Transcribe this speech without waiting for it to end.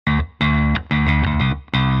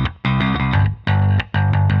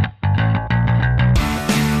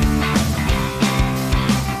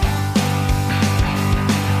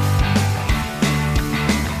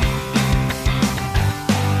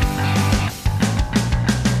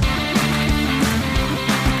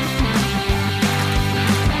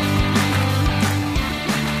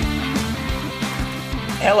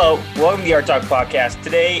Hello, welcome to the Art Talk Podcast.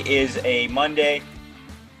 Today is a Monday,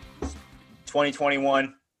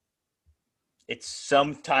 2021. It's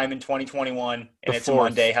sometime in 2021, and it's a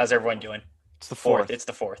Monday. How's everyone doing? It's the fourth. It's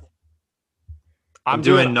the fourth. I'm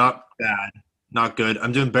doing not bad, not good.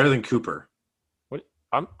 I'm doing better than Cooper. What?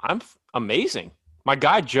 I'm amazing. My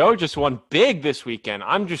guy Joe just won big this weekend.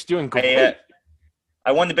 I'm just doing great.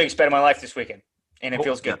 I won the biggest bet of my life this weekend, and it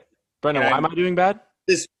feels good. Yeah. Brendan, why am I doing bad?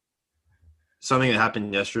 Something that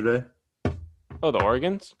happened yesterday. Oh, the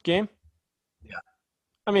Oregon's game? Yeah.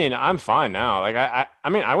 I mean, I'm fine now. Like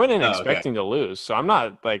I went in expecting to lose, so I'm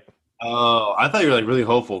not like. Oh, I thought you were like really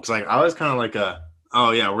hopeful because like I was kind of like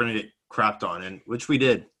we're gonna get crapped on, and which we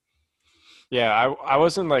did. Yeah, I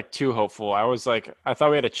wasn't like too hopeful. I was like, I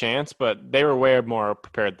thought we had a chance, but they were way more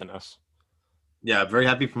prepared than us. Yeah, very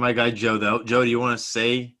happy for my guy Joe though. Joe, do you want to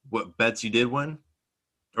say what bets you did win?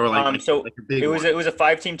 Or it was a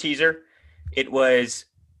 5-team teaser. It was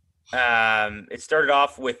it started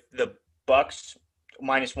off with the Bucks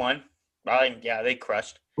 -1. They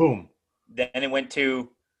crushed. Boom. Then it went to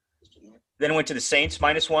the Saints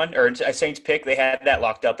 -1, or a Saints pick. They had that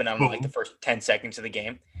locked up in like the first 10 seconds of the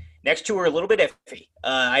game. Next two were a little bit iffy.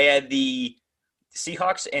 I had the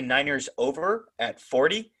Seahawks and Niners over at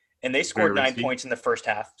 40, and they scored 9 points in the first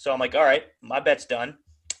half. So I'm like, all right, my bet's done.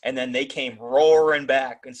 And then they came roaring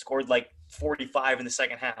back and scored like 45 in the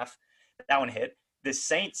second half. That one hit. The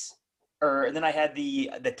Saints, and then I had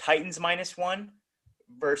the Titans -1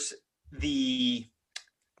 versus the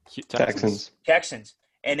Texans.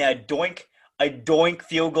 And a doink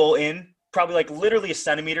field goal in, probably like literally a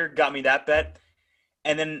centimeter, got me that bet.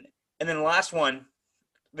 And then the last one,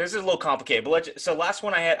 this is a little complicated, but so last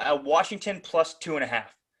one I had a Washington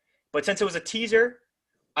 +2.5. But since it was a teaser,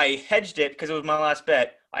 I hedged it because it was my last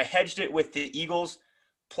bet. I hedged it with the Eagles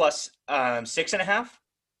 +6.5.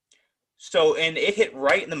 So, and it hit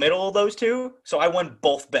right in the middle of those two. So I won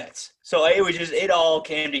both bets. So it all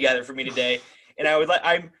came together for me today. And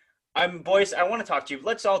boys, I want to talk to you.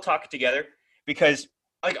 Let's all talk together because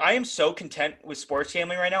like I am so content with sports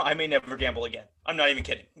gambling right now. I may never gamble again. I'm not even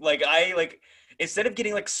kidding. Instead of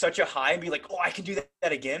getting like such a high and be like, oh, I can do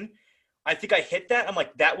that again. I think I hit that. I'm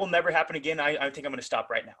like, that will never happen again. I think I'm going to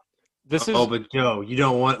stop right now. But Joe, you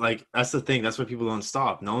don't want that's the thing. That's why people don't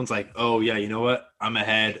stop. No one's like, oh yeah, you know what? I'm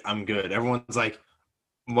ahead. I'm good. Everyone's like,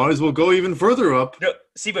 might as well go even further up. No,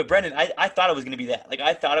 see, but Brendan, I thought it was going to be that. Like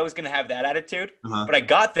I thought I was going to have that attitude, but I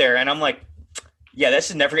got there and I'm like, yeah, this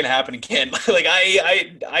is never going to happen again. Like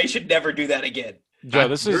I should never do that again. Joe,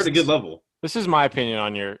 you're at a good level. This is my opinion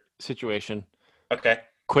on your situation. Okay.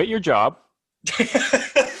 Quit your job.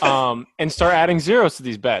 And start adding zeros to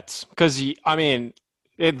these bets because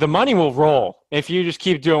the money will roll if you just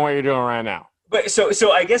keep doing what you're doing right now. But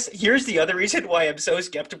so I guess here's the other reason why I'm so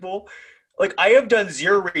skeptical. Like I have done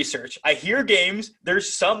zero research. I hear games.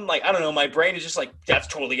 There's some like I don't know. My brain is just like that's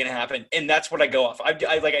totally gonna happen, and that's what I go off. I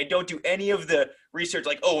don't do any of the research.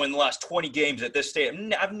 Like in the last 20 games at this state,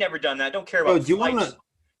 I've never done that. I don't care about flights.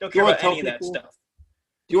 Don't care about any of that stuff.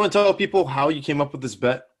 Do you want to tell people how you came up with this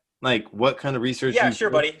bet? Like what kind of research? Yeah,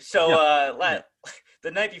 sure, buddy. So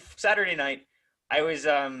the night before Saturday night. I was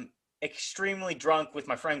extremely drunk with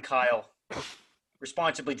my friend Kyle,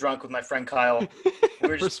 responsibly drunk with my friend Kyle. We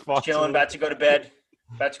were just chilling, about to go to bed,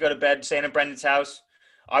 staying at Brendan's house.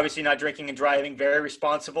 Obviously not drinking and driving, very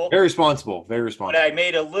responsible. Very responsible. But I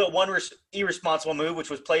made a little irresponsible move, which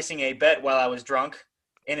was placing a bet while I was drunk.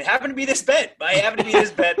 And it happened to be this bet.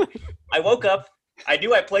 I woke up. I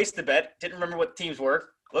knew I placed the bet. Didn't remember what the teams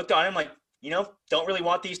were. Looked on him like, don't really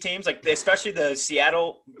want these teams, like especially the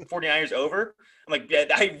Seattle 49ers over. I'm like, yeah,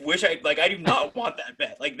 I do not want that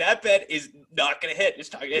bet. Like that bet is not going to hit.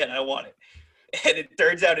 It's not going to hit. I don't want it. And it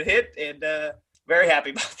turns out it hit, and very happy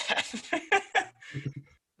about that.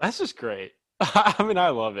 That's just great. I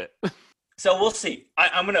love it. So we'll see.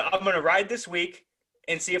 I'm gonna ride this week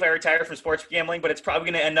and see if I retire from sports gambling, but it's probably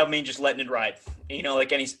going to end up me just letting it ride.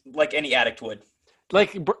 Like any addict would.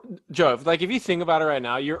 Like Joe, if you think about it right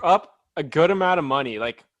now, you're up a good amount of money,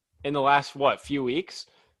 like in the last few weeks.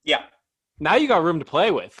 Yeah. Now you got room to play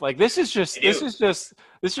with. Like this is just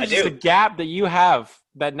a gap that you have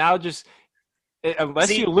that now just unless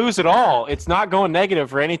you lose it all, it's not going negative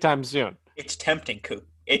for any time soon. It's tempting, Coop.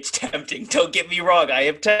 It's tempting. Don't get me wrong. I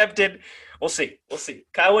am tempted. We'll see.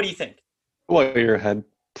 Kyle, what do you think? Well, you're ahead,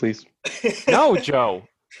 please. No, Joe.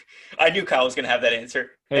 I knew Kyle was going to have that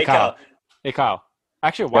answer. Hey, Kyle. Hey, Kyle.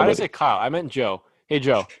 Actually, why did I say Kyle? I meant Joe. Hey,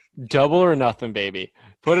 Joe. Double or nothing, baby.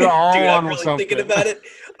 Put it all Dude, on I'm really something. thinking about it.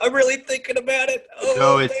 I'm really thinking about it. Oh,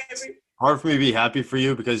 no, it's hard for me to be happy for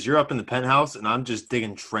you because you're up in the penthouse and I'm just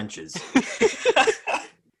digging trenches.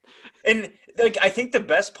 And like I think the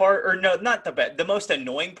best part, or no, not the best, the most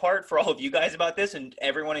annoying part for all of you guys about this and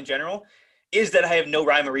everyone in general is that I have no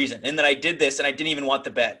rhyme or reason, and that I did this and I didn't even want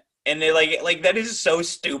the bet, and they like that is so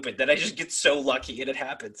stupid that I just get so lucky and it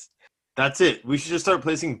happens. That's it. We should just start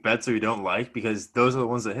placing bets that we don't like because those are the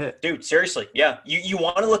ones that hit. Dude, seriously, yeah. You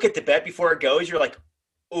want to look at the bet before it goes. You're like,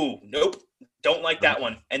 ooh, nope, don't like that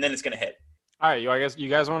one, and then it's gonna hit. All right, I guess you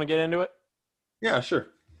guys want to get into it. Yeah, sure.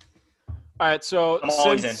 All right, so I'm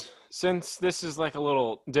always in. Since this is like a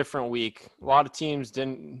little different week, a lot of teams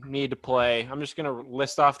didn't need to play. I'm just gonna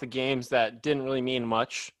list off the games that didn't really mean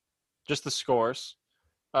much, just the scores.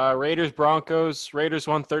 Raiders Broncos. Raiders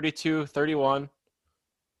won 32-31.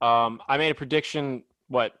 I made a prediction.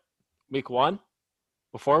 Week 1?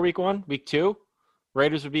 Before week 1, week 2,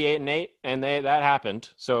 Raiders would be 8-8, and that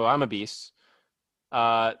happened. So I'm a beast.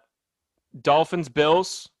 Dolphins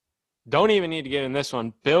Bills. Don't even need to get in this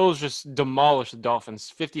one. Bills just demolished the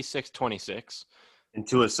Dolphins 56-26. And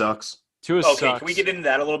Tua sucks. Tua sucks. Okay, can we get into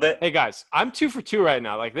that a little bit? Hey guys, I'm 2 for 2 right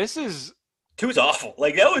now. Like this is Tua's awful.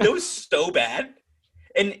 Like that was so bad.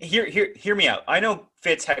 And hear me out. I know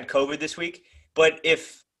Fitz had COVID this week, but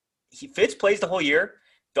if Fitz plays the whole year,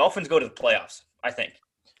 Dolphins go to the playoffs, I think.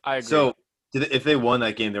 I agree. So if they won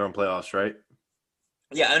that game, they were in playoffs, right?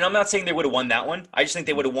 Yeah, and I'm not saying they would have won that one. I just think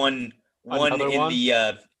they would have won one Another in one?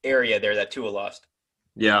 the area there that Tua lost.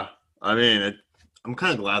 Yeah. I mean, I'm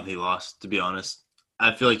kind of glad he lost, to be honest.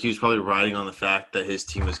 I feel like he was probably riding on the fact that his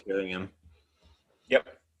team was carrying him. Yep.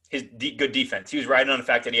 His good defense. He was riding on the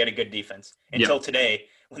fact that he had a good defense until today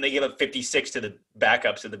when they gave up 56 to the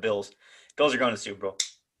backups of the Bills. Bills are going to the Super Bowl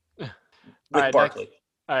with Barkley.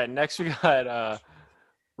 Next we got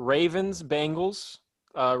Ravens Bengals.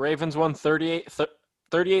 Ravens won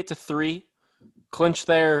 38-3, clinched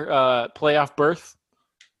their playoff berth.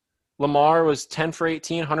 Lamar was 10 for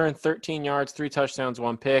 18, 113 yards, 3 touchdowns,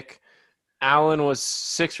 1 pick. Allen was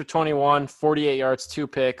 6 for 21, 48 yards, 2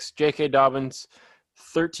 picks. J.K. Dobbins,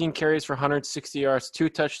 13 carries for 160 yards, 2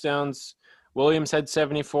 touchdowns. Williams had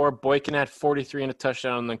 74. Boykin had 43 and a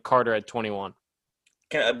touchdown, and then Carter had 21.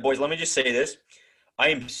 Boys, let me just say this. I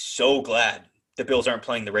am so glad the Bills aren't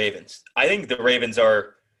playing the Ravens. I think the Ravens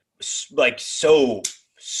are like so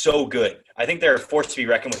good. I think they're a force to be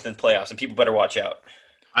reckoned with in the playoffs, and people better watch out.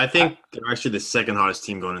 I think they're actually the second hottest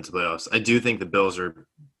team going into playoffs. I do think the Bills are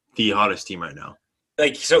the hottest team right now.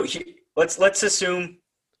 Like let's assume.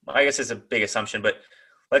 I guess it's a big assumption, but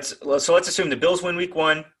let's assume the Bills win week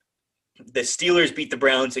 1. The Steelers beat the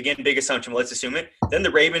Browns again. Big assumption. But let's assume it. Then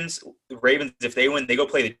the Ravens, if they win, they go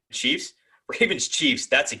play the Chiefs. Ravens Chiefs.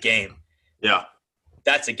 That's a game. Yeah,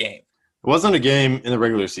 that's a game. It wasn't a game in the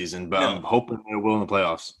regular season, but I'm hoping they will in the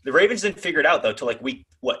playoffs. The Ravens didn't figure it out though till like week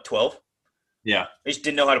 12. Yeah, they just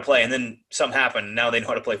didn't know how to play, and then something happened. And now they know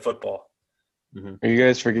how to play football. Mm-hmm. Are you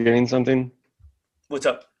guys forgetting something? What's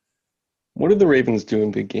up? What do the Ravens do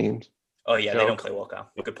in big games? Oh yeah, they don't play well,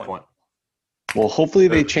 Kyle. Good point. Well, hopefully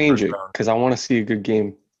they change it because I want to see a good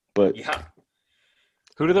game. But yeah,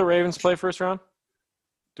 who do the Ravens play first round?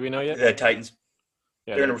 Do we know yet? The Titans.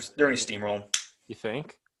 Yeah, they're in a steamroll. You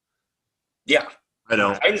think? Yeah, I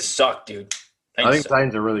don't. Titans suck, dude. I think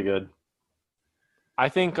Titans are really good. I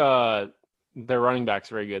think their running back's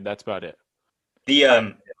very good. That's about it.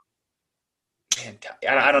 Man,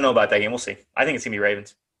 I don't know about that game. We'll see. I think it's gonna be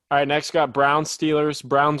Ravens. All right, next got Browns Steelers.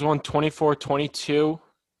 Browns won 24-22.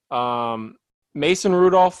 Mason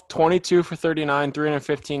Rudolph 22 for 39,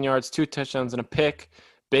 315 yards, 2 touchdowns and a pick.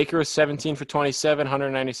 Baker was 17 for 27,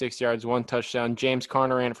 196 yards, 1 touchdown. James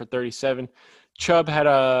Conner ran for 37. Chubb had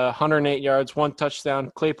 108 yards, 1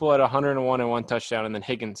 touchdown. Claypool had 101 and 1 touchdown, and then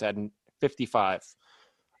Higgins had 55.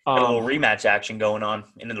 Got a little rematch action going on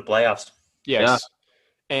into the playoffs. Yes. Yeah.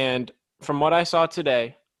 And from what I saw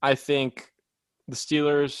today, I think the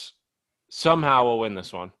Steelers somehow will win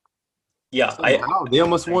this one. Yeah. They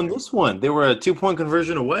almost won this one. They were a 2-point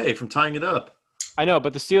conversion away from tying it up. I know,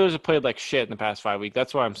 but the Steelers have played like shit in the past 5 weeks.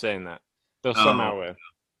 That's why I'm saying that. They'll somehow win.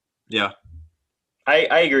 Yeah. I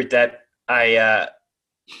agree with that. I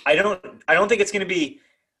don't think it's going to be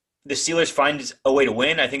the Steelers find a way to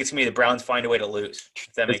win. I think it's going to be the Browns find a way to lose.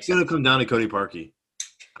 If that makes sense. It's going to come down to Cody Parkey.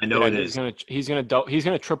 I know it is. He's gonna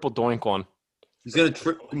triple doink one. He's gonna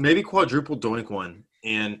maybe quadruple doink one,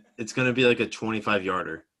 and it's gonna be like a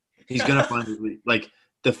 25-yarder. He's gonna find like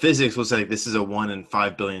the physics will say this is a 1 in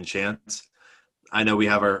 5 billion chance. I know we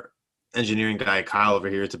have our engineering guy Kyle over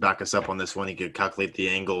here to back us up on this one. He could calculate the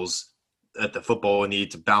angles at the football and need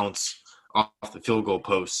to bounce off the field goal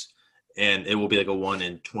posts, and it will be like a 1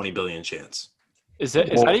 in 20 billion chance. Is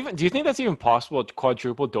that even? Do you think that's even possible? To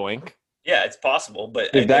quadruple doink? Yeah, it's possible,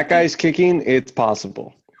 but if that guy's kicking, it's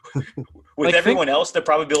possible. With Like, everyone else, the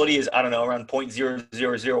probability is, I don't know, around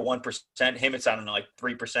 0.0001%. Him, it's, I don't know, like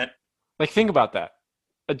 3%. Like, think about that.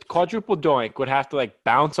 A quadruple doink would have to, like,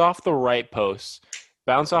 bounce off the right post,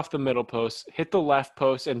 bounce off the middle post, hit the left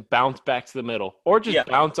post, and bounce back to the middle. Or just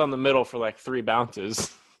bounce on the middle for, like, 3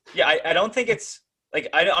 bounces. Yeah, I don't think it's – like,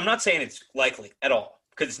 I'm not saying it's likely at all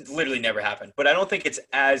because it's literally never happened. But I don't think it's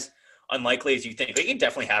as unlikely as you think. It can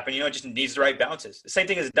definitely happen. You know, it just needs the right bounces. The same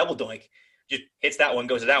thing as a double doink. Just hits that one,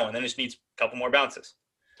 goes to that one. Then it just needs a couple more bounces.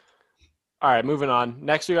 All right, moving on.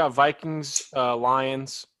 Next, we got Vikings,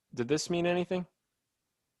 Lions. Did this mean anything?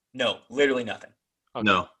 No, literally nothing. Okay.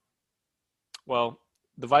 No. Well,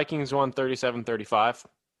 the Vikings won 37-35.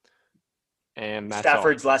 And that's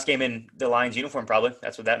Stafford's last game in the Lions uniform, probably.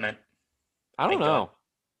 That's what that meant. all. I don't know.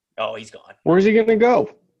 Oh, he's gone. Where's he gonna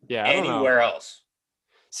go? Yeah, I don't know. Anywhere else.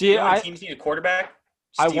 See, You know when teams need a quarterback?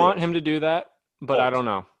 I Steelers. want him to do that, but I Colts. don't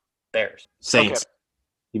know. Bears. Saints.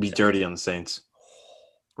 He'd be dirty on the Saints.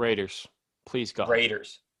 Raiders. Please God.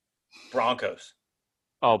 Raiders. Broncos.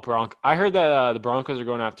 Oh, I heard that the Broncos are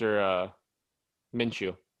going after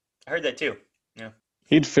Minshew. I heard that too.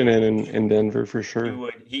 He'd fit in Denver for He sure.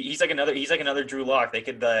 would. He's like another Drew Lock. They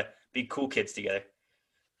could be cool kids together.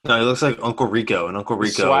 No, he looks like Uncle Rico, and Uncle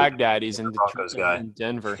Rico. Swag daddies in Broncos guy.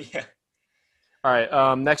 Denver. Yeah. All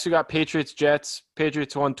right. Next, we got Patriots, Jets.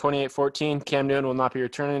 Patriots won 28-14. Cam Newton will not be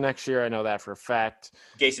returning next year. I know that for a fact.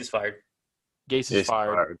 Gase is fired. Gase is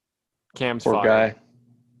fired. Cam's Poor fired. guy.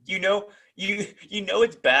 You know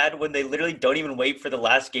it's bad when they literally don't even wait for the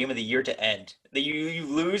last game of the year to end. You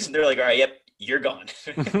lose and they're like, all right, yep, you're gone.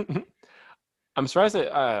 I'm surprised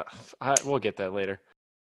that we'll get that later.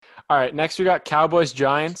 All right, next we got Cowboys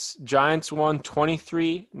Giants. Giants won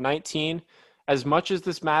 23-19. As much as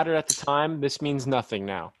this mattered at the time, this means nothing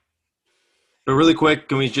now. But really quick,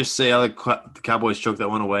 can we just say how the Cowboys choked that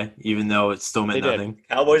one away, even though it still meant They did. nothing?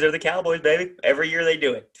 Cowboys are the Cowboys, baby. Every year they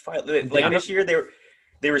do it. Like this year,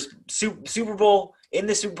 they were Super Bowl in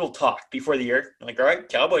the Super Bowl talk before the year. I'm like, all right,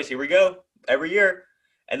 Cowboys, here we go. Every year.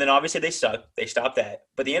 And then obviously they suck. They stopped that.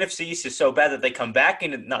 But the NFC East is so bad that they come back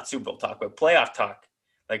into not Super Bowl talk, but playoff talk.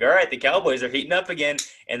 Like, all right, the Cowboys are heating up again,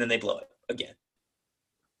 and then they blow it again.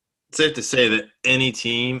 It's safe to say that any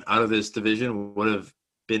team out of this division would have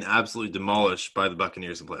been absolutely demolished by the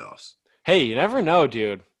Buccaneers in playoffs. Hey, you never know,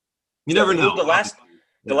 dude. You never know.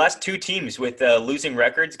 The last 2 teams with losing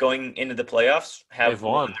records going into the playoffs have They've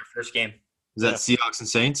won their first game. Is that Seahawks and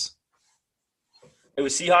Saints? It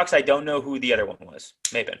was Seahawks. I don't know who the other one was.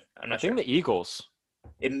 Maybe. I'm I not think sure. the Eagles.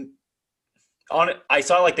 I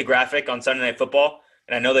saw like the graphic on Sunday Night Football,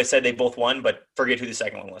 and I know they said they both won, but forget who the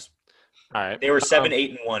second one was. All right. They were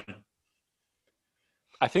 7-8-1.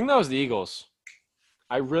 I think that was the Eagles.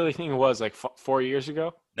 I really think it was like 4 years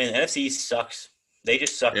ago. Man, the NFC sucks. They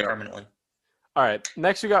just suck permanently. All right.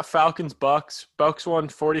 Next, we got Falcons, Bucks. Bucks won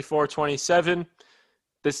 44-27.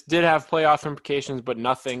 This did have playoff implications, but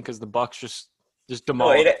nothing because the Bucks just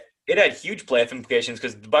demolished. It had huge playoff implications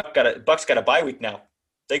because the Bucks got a bye week now.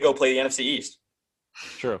 They go play the NFC East.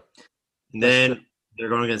 True. And then they're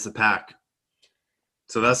going against the Pack.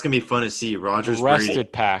 So that's going to be fun to see. Rodgers, Rested Brady.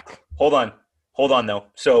 Pack. Hold on though.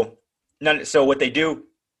 So what they do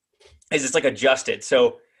is it's like adjusted.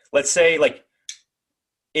 So let's say like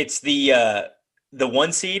it's the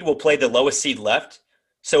 1 seed will play the lowest seed left.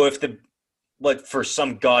 So if for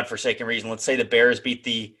some godforsaken reason, let's say the Bears beat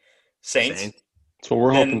the Saints. That's what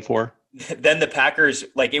we're hoping for. Then the Packers,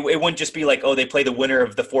 like it wouldn't just be like, oh, they play the winner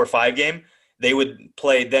of the 4-5 game. They would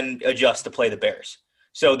adjust to play the Bears.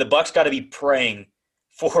 So the Bucks got to be praying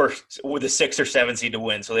for the 6 or 7 seed to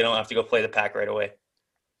win, so they don't have to go play the Pack right away.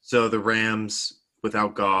 So the Rams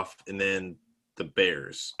without Goff, and then the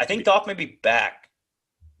Bears. I think Goff may be back.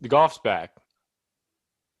 The Goff's back.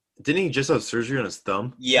 Didn't he just have surgery on his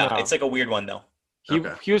thumb? Yeah, No. it's like a weird one though.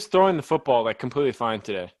 He was throwing the football like completely fine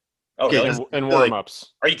today Oh, Okay, really? in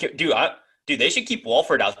warm-ups. Are you dude? Dude, they should keep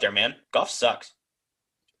Walford out there, man. Goff sucks.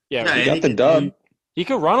 Yeah, He got the dub. he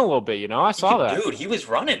could run a little bit. I saw that. Dude, he was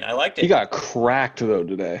running. I liked it. He got cracked though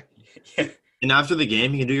today. And after the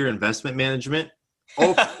game, you can do your investment management.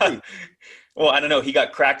 Oh, free. Well, I don't know. He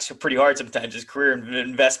got cracked pretty hard sometimes. His career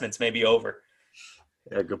investments may be over.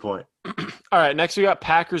 Yeah, good point. All right, next we got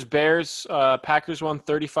Packers Bears. Packers won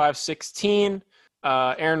 35-16.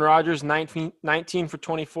 Aaron Rodgers 19 for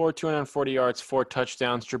 24, 240 yards, 4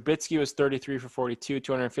 touchdowns. Trubisky was 33 for 42,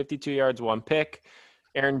 252 yards, 1 pick.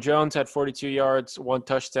 Aaron Jones had 42 yards, 1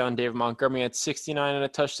 touchdown. David Montgomery had 69 and a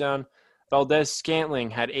touchdown. Valdez-Scantling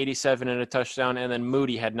had 87 and a touchdown, and then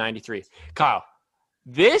Moody had 93. Kyle,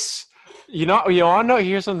 this, you want to know,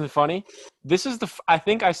 here's something funny. I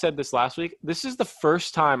think I said this last week. This is the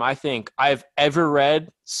first time I think I've ever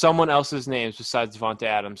read someone else's names besides Devontae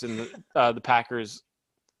Adams in the Packers'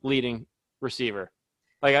 leading receiver.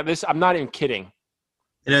 Like this, I'm not even kidding.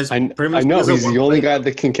 It has I pretty much know because of he's one the only play. guy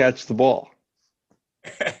that can catch the ball.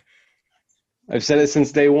 I've said it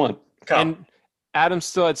since day one. Kyle, And Adams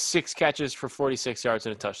still had 6 catches for 46 yards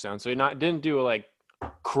and a touchdown. So he didn't do a like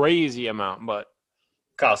crazy amount, but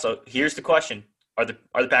Kyle. So here's the question: Are the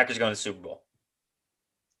Packers going to the Super Bowl?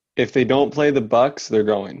 If they don't play the Bucks, they're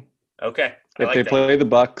going. Okay, I If like they that. play the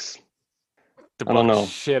Bucks, the I don't Bucs know.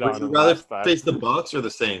 shit Would on you him rather last time. face the Bucks or the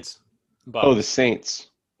Saints? Bucs. the Saints.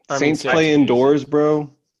 I mean, Saints Saints. play indoors,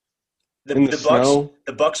 bro. In the Bucks, snow.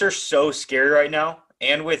 the Bucks are so scary right now,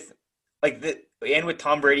 and with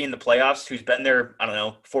Tom Brady in the playoffs, who's been there, I don't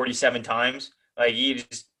know, 47 times. Like you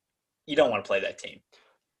don't want to play that team.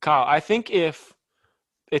 Kyle, I think if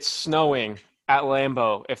it's snowing at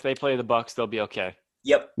Lambeau, if they play the Bucks, they'll be okay.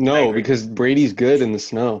 Yep. I No, agree. because Brady's good in the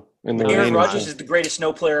snow. And the Aaron rain. Rodgers is the greatest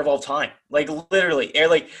snow player of all time. Like literally,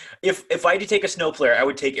 like if I had to take a snow player, I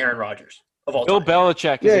would take Aaron Rodgers of all Bill time.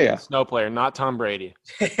 Belichick is Yeah. a snow player, not Tom Brady.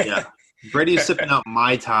 Yeah. Brady is sipping out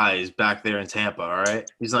Mai Tais back there in Tampa, all right?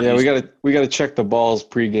 He's not Yeah, used we gotta check the balls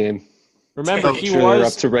pregame. Remember, Make sure they're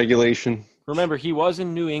up to regulation. he was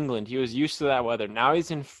in New England. He was used to that weather. Now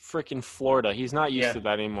he's in freaking Florida. He's not used Yeah. to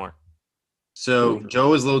that anymore. So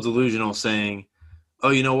Joe is a little delusional saying, oh,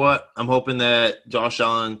 you know what? I'm hoping that Josh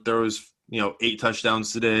Allen throws, 8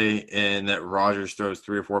 touchdowns today and that Rodgers throws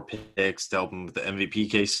 3 or 4 picks to help him with the MVP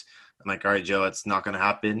case. I'm like, all right, Joe, that's not going to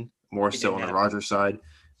happen. More It so didn't on the happen. Rodgers side.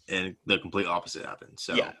 And the complete opposite happened.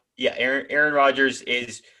 So Yeah. Aaron Rodgers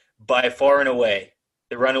is by far and away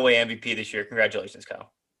the runaway MVP this year. Congratulations,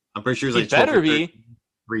 Kyle. I'm pretty sure He he's like better 12 or be.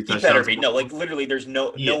 3 He touchdowns. better be. No, like literally, there's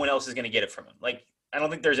no Yeah. one else is going to get it from him. Like I don't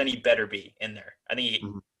think there's any better be in there. I think,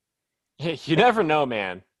 You never know,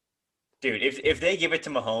 man. dude, if they give it to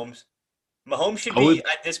Mahomes should I be would-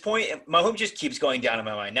 at this point. Mahomes just keeps going down in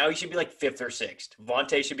my mind. Now he should be like 5th or 6th.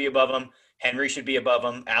 Vontae should be above him. Henry should be above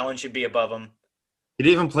him. Allen should be above him. He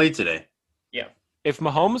didn't even play today. If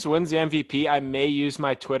Mahomes wins the MVP, I may use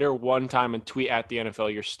my Twitter one time and tweet at the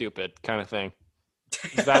NFL, "You're stupid," kind of thing.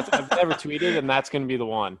 'Cause I've never tweeted, and that's going to be the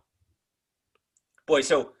one. Boy,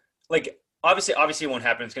 so like obviously it won't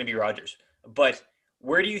happen. It's going to be Rodgers. But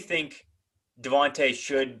where do you think Devontae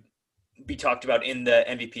should be talked about in the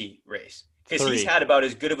MVP race? Because he's 3. had about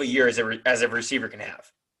as good of a year as a receiver can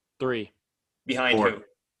have. 3. Behind 4. who?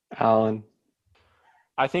 Allen.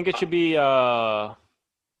 I think it should be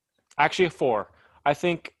actually a 4. I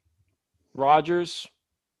think Rodgers.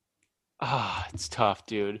 It's tough,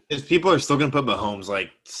 dude. Because people are still going to put Mahomes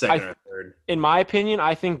like 2nd or 3rd. In my opinion,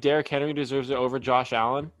 I think Derrick Henry deserves it over Josh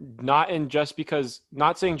Allen. Not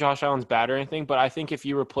saying Josh Allen's bad or anything, but I think if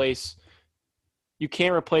you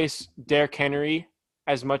can't replace Derrick Henry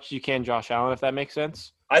as much as you can Josh Allen, if that makes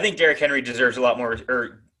sense. I think Derrick Henry deserves a lot more,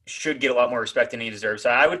 or should get a lot more respect than he deserves.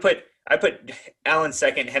 So I put Allen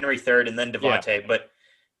 2nd, Henry 3rd, and then Devontae. But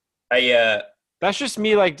That's just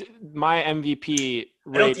me, like my MVP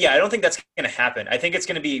rate. I don't think that's going to happen. I think it's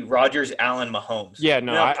going to be Rodgers, Allen, Mahomes. Yeah,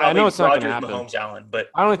 no, I probably know it's not going to Rodgers, happen. Mahomes, Allen, but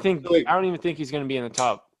I don't even think he's going to be in the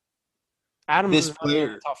top. Adams This is not even in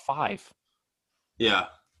player- the top 5. Yeah.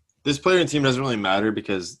 This player and team doesn't really matter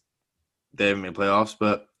because they haven't made playoffs.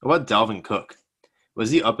 But what about Dalvin Cook? Was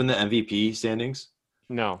he up in the MVP standings?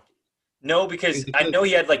 No. no, because I know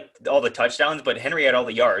he had like all the touchdowns, but Henry had all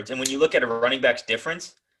the yards. And when you look at a running back's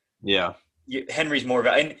difference, Yeah. Henry's more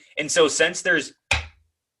valuable. And so since there's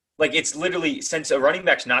like it's literally since a running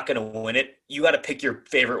back's not going to win it, you got to pick your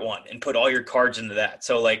favorite one and put all your cards into that.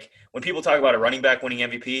 So like when people talk about a running back winning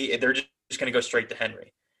MVP, they're just going to go straight to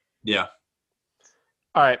Henry. Yeah.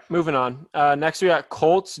 All right, moving on. Next we got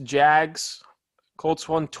Colts, Jags. Colts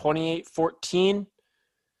won 28-14.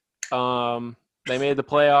 They made the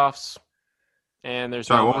playoffs, and there's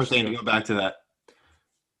Sorry, not one more much thing to go back to that.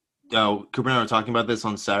 Cooper and I were talking about this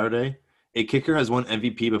on Saturday. A kicker has won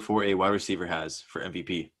MVP before a wide receiver has for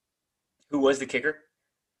MVP. Who was the kicker?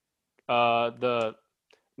 The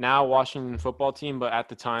now Washington football team, but at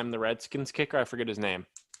the time the Redskins kicker, I forget his name.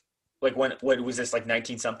 Like what was this, like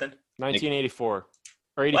 19 something? 1984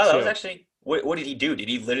 or 82. Wow, that was actually what did he do? Did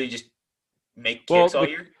he literally just make kicks all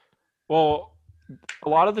year? Well, a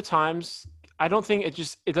lot of the times, I don't think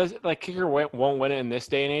it does. Like kicker won't win it in this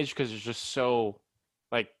day and age because it's just so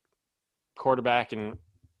like quarterback and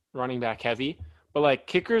running back heavy. But like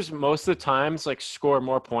kickers, most of the times like score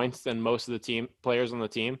more points than most of the team players on the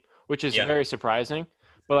team, which is very surprising.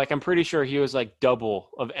 But like I'm pretty sure he was like double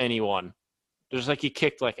of anyone. Just like he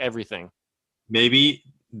kicked like everything. Maybe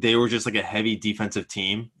they were just like a heavy defensive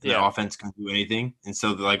team. And Yeah. The offense couldn't do anything, and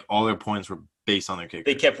so like all their points were based on their kicker.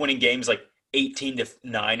 They kept winning games like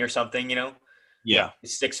 18-9 or something. Yeah.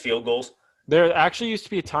 6 field goals. There actually used to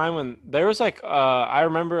be a time when there was like I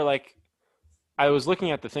remember like I was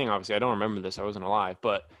looking at the thing. Obviously, I don't remember this. I wasn't alive,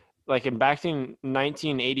 but like back in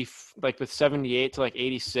 1980, like with 78 to like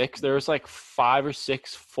 86, there was like 5 or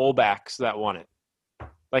 6 fullbacks that won it.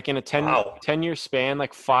 Like in a 10-year span,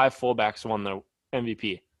 like 5 fullbacks won the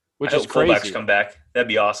MVP, which is crazy. Fullbacks come back. That'd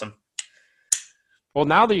be awesome. Well,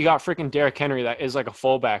 now that you got freaking Derrick Henry that is like a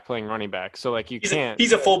fullback playing running back, so like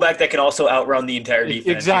He's a fullback that can also outrun the entire defense.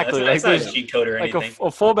 Exactly. That's not a cheat code or like anything. a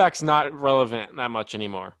fullback's not relevant that much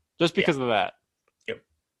anymore, just because of that. Yep.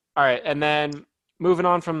 All right, and then moving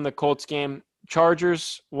on from the Colts game,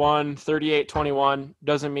 Chargers won 38-21.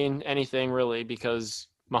 Doesn't mean anything really because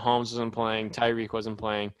Mahomes wasn't playing, Tyreek wasn't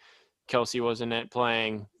playing, Kelsey wasn't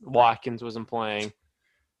playing, Watkins wasn't playing.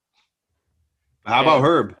 How about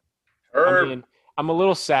Herb? I mean, I'm a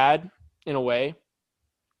little sad in a way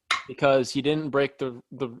because he didn't break the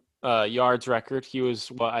yards record. He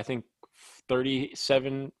was, I think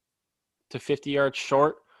 37 to 50 yards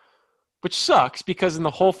short, which sucks because in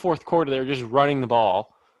the whole fourth quarter, they were just running the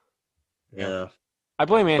ball. Yeah. I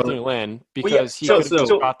blame Anthony Lynn because he could have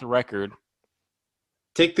got the record.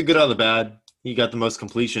 Take the good out of the bad. He got the most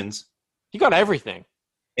completions. He got everything.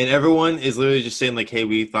 And everyone is literally just saying, like, hey,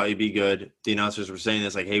 we thought he'd be good. The announcers were saying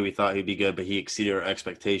this, like, hey, we thought he'd be good, but he exceeded our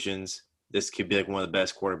expectations. This could be, like, one of the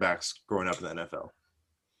best quarterbacks growing up in the NFL.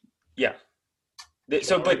 Yeah.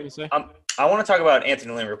 I want to talk about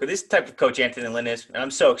Anthony Lynn real quick. This type of coach Anthony Lynn is, and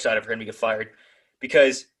I'm so excited for him to get fired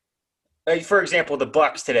because, for example, the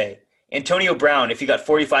Bucs today, Antonio Brown, if he got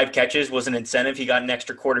 45 catches, was an incentive. He got an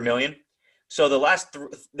extra $250,000. So the last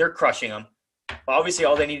they're crushing him. Obviously,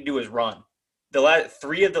 all they need to do is run. The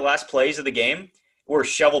 3 of the last plays of the game were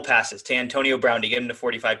shovel passes to Antonio Brown to get him to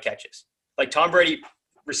 45 catches. Like Tom Brady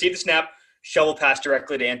received the snap, shovel pass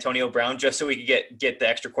directly to Antonio Brown just so he could get the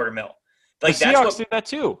extra $250,000. Like the Seahawks did that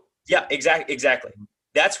too. Yeah, exactly.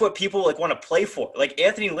 That's what people like want to play for. Like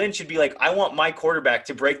Anthony Lynn should be like, I want my quarterback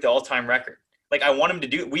to break the all-time record. Like I want him to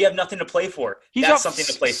do. We have nothing to play for. That's something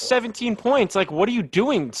to play for. 17 points. Like what are you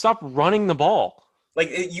doing? Stop running the ball. Like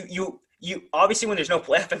you obviously when there's no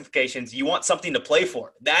playoff implications, you want something to play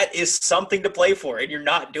for. That is something to play for, and you're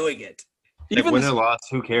not doing it. Even win or loss,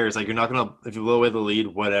 who cares? Like you're not gonna if you blow away the lead,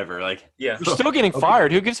 whatever. Like yeah, you're still getting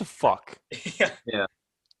fired. Who gives a fuck? Yeah.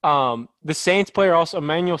 The Saints player also,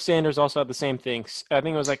 Emmanuel Sanders also had the same thing. I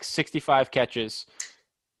think it was like 65 catches.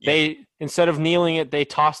 Yeah. They instead of kneeling it, they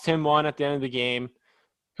tossed him one at the end of the game.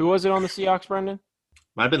 Who was it on the Seahawks, Brendan?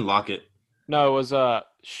 Might have been Lockett. No, it was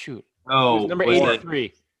shoot. Oh, it was number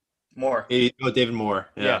 83. Moore. David Moore.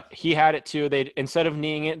 Yeah, he had it too. They instead of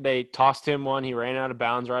kneeing it, they tossed him one. He ran out of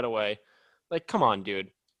bounds right away. Like, come on, dude.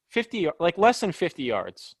 50, like less than 50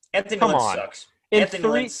 yards. Anthony Lynn sucks. Anthony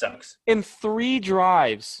Lynn sucks. In 3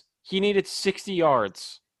 drives, he needed 60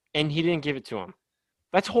 yards, and he didn't give it to him.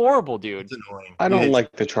 That's horrible, dude. It's annoying. I don't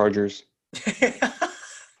like the Chargers. It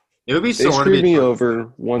would be so they screwed me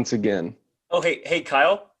over once again. Oh, hey,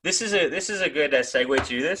 Kyle. This is a good segue to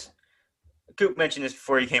do this. Coop mentioned this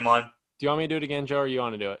before you came on. Do you want me to do it again, Joe, or you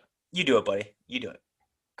want to do it? You do it, buddy. You do it.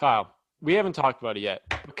 Kyle, we haven't talked about it yet.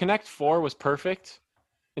 Connect 4 was perfect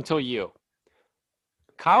until you.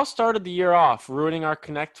 Kyle started the year off ruining our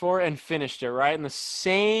Connect 4 and finished it right in the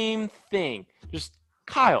same thing. Just,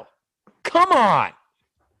 Kyle, come on.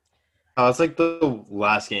 It's like the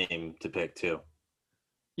last game to pick, too.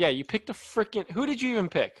 Yeah, you picked a freaking – who did you even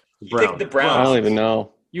pick? You picked the Browns. I don't even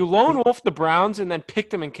know. You lone wolf the Browns and then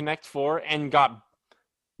picked them in Connect 4 and got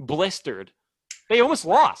blistered. They almost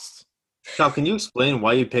lost. Now, can you explain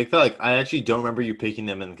why you picked that? Like, I actually don't remember you picking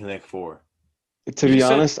them in Connect 4. To be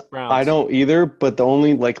honest, I don't either, but the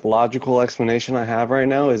only logical explanation I have right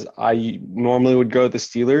now is I normally would go with the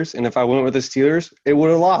Steelers, and if I went with the Steelers, it would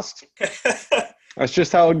have lost. That's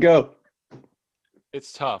just how it would go.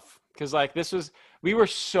 It's tough because we were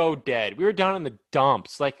so dead. We were down in the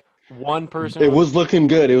dumps. Like one person. It was looking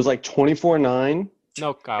good. It was like 24-9.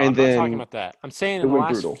 No, Kyle, I'm not talking about that. I'm saying in the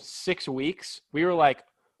last 6 weeks, we were like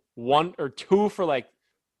 1 or 2 for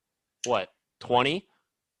 20?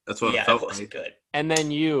 That's what it felt like. Good. And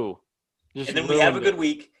then and then we have a good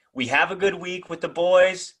week. We have a good week with the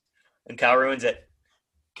boys, and Kyle ruins it.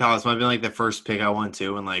 Kyle, this might be the first pick I won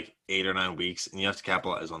to in 8 or 9 weeks, and you have to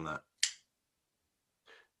capitalize on that.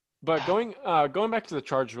 But going back to the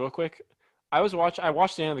Chargers real quick, I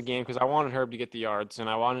watched the end of the game because I wanted Herb to get the yards and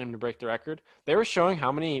I wanted him to break the record. They were showing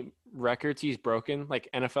how many records he's broken,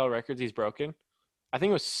 NFL records he's broken. I think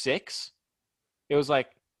it was 6. It was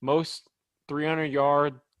most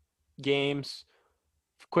 300-yard games,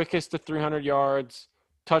 quickest to 300 yards,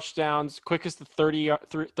 touchdowns, quickest to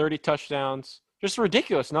 30 touchdowns. Just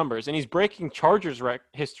ridiculous numbers. And he's breaking Chargers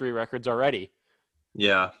history records already.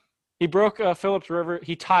 Yeah. He broke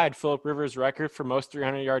he tied Phillip Rivers' record for most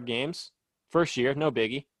 300-yard games. First year, no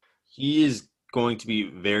biggie. He is going to be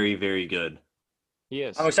very, very good. He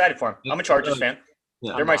is. I'm excited for him. I'm a Chargers fan.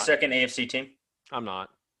 Yeah. They're my second AFC team. I'm not.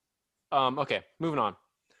 Okay, moving on.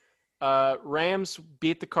 Rams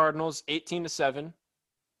beat the Cardinals 18-7.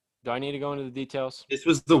 Do I need to go into the details? This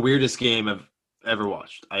was the weirdest game I've ever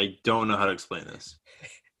watched. I don't know how to explain this.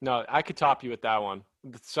 No, I could top you with that one.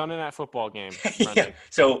 The Sunday Night Football game. Yeah.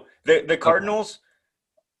 So the Cardinals,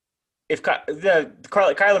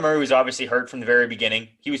 Kyler Murray was obviously hurt from the very beginning.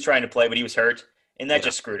 He was trying to play, but he was hurt, and that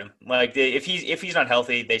just screwed him. Like if he's not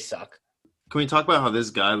healthy, they suck. Can we talk about how this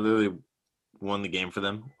guy literally won the game for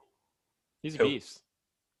them? He's a beast.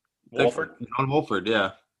 Wolford? John Wolford,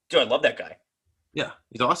 yeah. Dude, I love that guy. Yeah,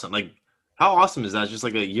 he's awesome. Like, how awesome is that? Just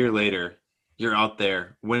like a year later, you're out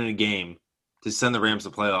there winning a game to send the Rams to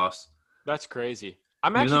playoffs. That's crazy.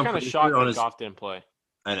 I'm actually kind of shocked that Goff didn't play.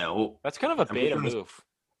 I know. That's kind of a beta move.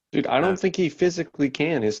 Dude, I don't think he physically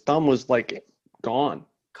can. His thumb was, like, gone.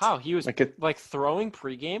 Kyle, he was, like throwing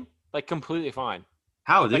pregame, like, completely fine.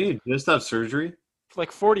 How? Did he just have surgery?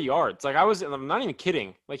 Like 40 yards. Like, I'm not even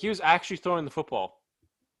kidding. Like, he was actually throwing the football.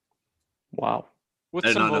 Wow. With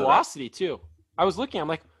some velocity, too. I was looking, I'm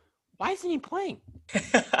like, why isn't he playing?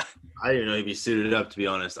 I didn't know he'd be suited up, to be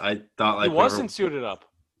honest. I thought, like, he wasn't suited up.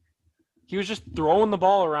 He was just throwing the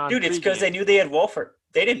ball around. Dude, it's because they knew they had Wolford.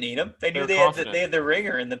 They didn't need him. They knew they had the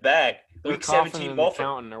ringer in the bag. Week 17 Wolford.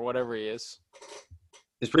 Accountant or whatever he is.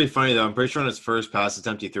 It's pretty funny, though. I'm pretty sure on his first pass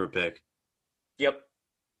attempt, he threw a pick. Yep.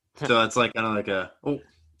 So that's like kind of like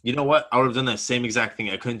you know what? I would have done that same exact thing.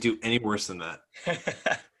 I couldn't do any worse than that.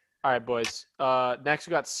 All right, boys. Next,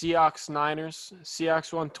 we got Seahawks-Niners.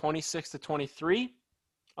 Seahawks won 26-23.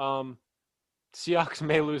 Seahawks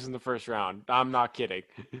may lose in the first round. I'm not kidding.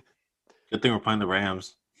 Good thing we're playing the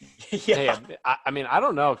Rams. Yeah. Hey, I mean, I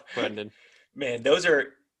don't know, Brendan. Man, those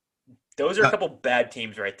are a couple bad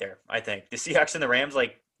teams right there, I think. The Seahawks and the Rams,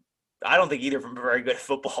 like, I don't think either of them are very good at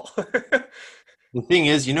football. The thing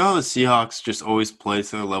is, you know how the Seahawks just always play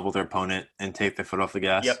to the level of their opponent and take their foot off the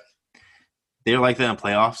gas? Yep. They're like that in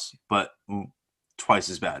playoffs, but twice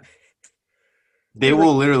as bad. They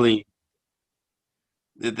will literally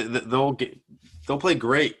they'll play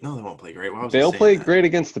great. No, they won't play great. They'll play great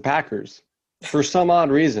against the Packers. For some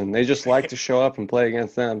odd reason. They just like to show up and play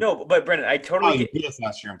against them. No, but Brendan, I totally you beat us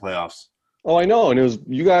last year in playoffs. Oh, I know, and it was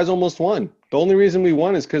you guys almost won. The only reason we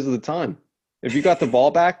won is because of the time. If you got the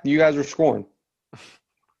ball back, you guys were scoring.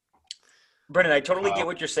 Brendan, I totally get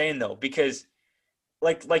what you're saying though, because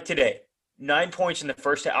like today, 9 points in the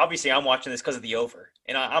first half. Obviously, I'm watching this because of the over,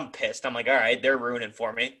 and I'm pissed. I'm like, all right, they're ruining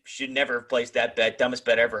for me. Should never have placed that bet. Dumbest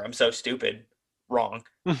bet ever. I'm so stupid. Wrong.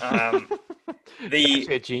 Actually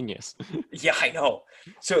a genius. Yeah, I know.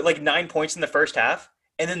 So like 9 points in the first half,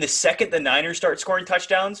 and then the second the Niners start scoring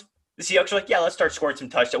touchdowns, the Seahawks are like, yeah, let's start scoring some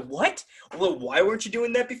touchdowns. What? Well, why weren't you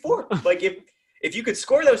doing that before? Like if you could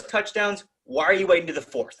score those touchdowns, why are you waiting to the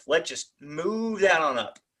fourth? Let's just move that on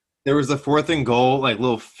up. There was the 4th and goal, like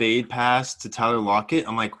little fade pass to Tyler Lockett.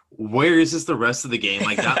 I'm like, where is this the rest of the game?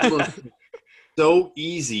 Like that looks so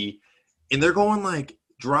easy. And they're going like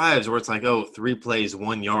drives where it's like, 3 plays,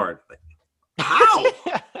 1 yard. Like, how?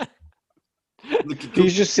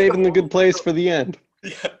 He's just saving the good plays for the end.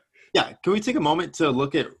 Yeah. Can we take a moment to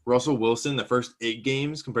look at Russell Wilson, the first 8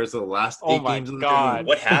 games compared to the last 8 games of the God.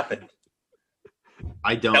 What happened?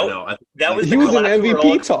 I don't know. He was an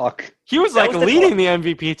MVP talk. He was like leading the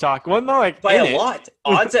MVP talk. Wasn't that like by a lot?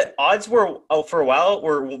 Odds were for a while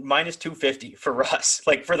were minus 250 for Russ,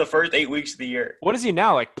 like for the first 8 weeks of the year. What is he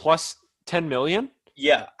now? Like plus 10 million?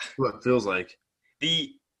 Yeah. What it feels like.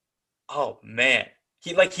 Oh man.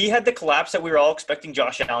 He had the collapse that we were all expecting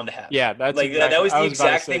Josh Allen to have. Yeah, that was the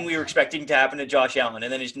exact thing we were expecting to happen to Josh Allen,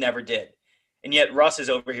 and then it just never did. And yet Russ is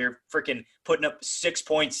over here freaking putting up 6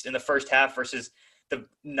 points in the first half versus the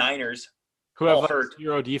Niners, who have hurt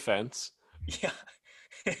 0 defense. Yeah.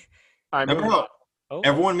 Remember how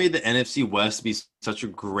everyone made the NFC West be such a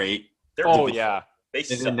great. Yeah.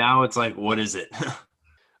 And now it's like, what is it?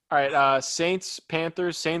 All right, Saints,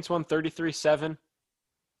 Panthers. Saints won 33-7.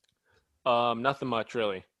 Nothing much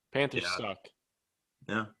really. Panthers suck.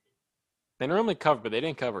 Yeah. They normally cover, but they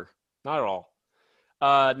didn't cover. Not at all.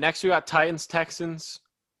 Next we got Titans, Texans.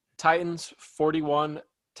 Titans 41,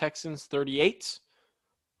 Texans 38.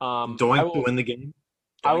 Doink to win the game.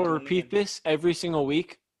 I will repeat this every single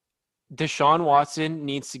week. Deshaun Watson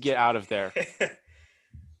needs to get out of there.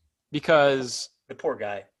 because the poor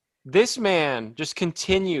guy. This man just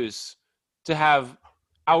continues to have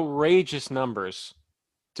outrageous numbers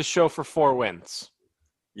to show for 4 wins.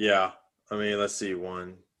 Yeah. I mean, let's see.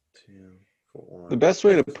 1, 2, 4. The best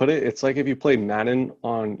way to put it, it's like if you play Madden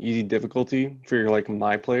on easy difficulty for your like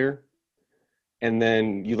my player, and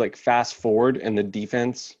then you like fast forward and the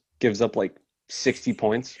defense gives up like 60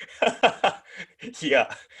 points.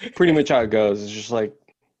 Yeah. Pretty much how it goes. It's just like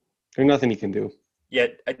there's nothing you can do. Yeah,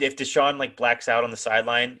 if Deshaun like blacks out on the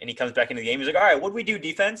sideline and he comes back into the game, he's like, "All right, what do we do,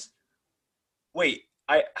 defense? Wait,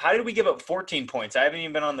 how did we give up 14 points? I haven't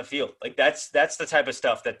even been on the field." Like that's the type of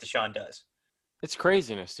stuff that Deshaun does. It's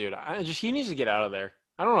craziness, dude. He needs to get out of there.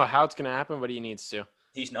 I don't know how it's going to happen, but he needs to.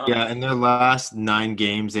 He's not. Yeah, in their last 9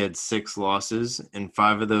 games, they had 6 losses, and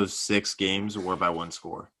 5 of those 6 games were by 1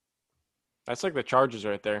 score. That's like the Chargers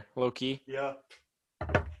right there, low key. Yeah.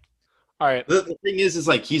 All right. The thing is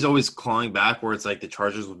like he's always clawing back where it's like the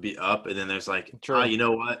Chargers would be up, and then there's like, you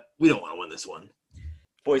know what? We don't want to win this one.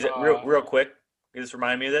 Boys, real quick, this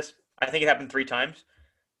reminded me of this. I think it happened 3 times,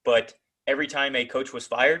 but every time a coach was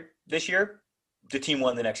fired this year, the team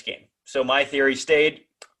won the next game. So my theory stayed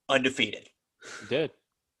undefeated. It did.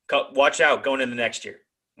 Watch out going into next year.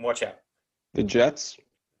 Watch out. The Jets?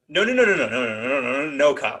 No,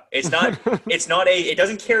 Kyle. It's not. It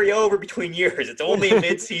doesn't carry over between years. It's only a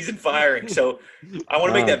mid-season firing. So I want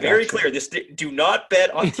to make that very clear. Do not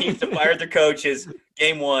bet on teams to fire their coaches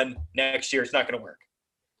game 1 next year. It's not going to work.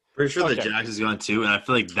 Pretty sure the Jags is going too, and I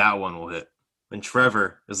feel like that one will hit. And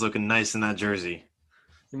Trevor is looking nice in that jersey.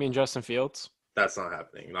 You mean Justin Fields? That's not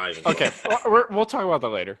happening. Not even. Okay, we'll talk about that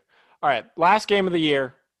later. All right, last game of the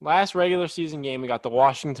year, last regular season game, we got the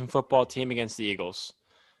Washington football team against the Eagles.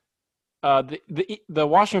 The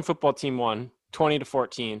Washington football team won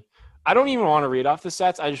 20-14. I don't even want to read off the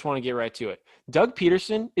stats. I just want to get right to it. Doug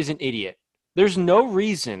Peterson is an idiot. There's no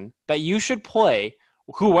reason that you should play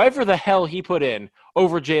whoever the hell he put in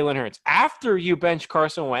over Jalen Hurts. After you bench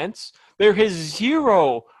Carson Wentz, there is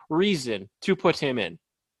 0 reason to put him in.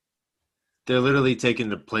 They're literally taking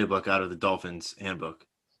the playbook out of the Dolphins handbook.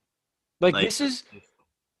 Like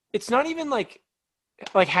it's not even like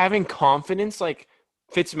having confidence like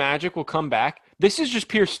Fitzmagic will come back. This is just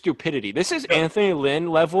pure stupidity. This is Anthony Lynn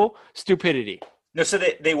level stupidity. No, so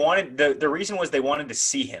they wanted the reason was they wanted to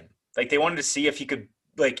see him. Like they wanted to see if he could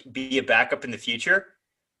like be a backup in the future.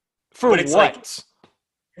 For what?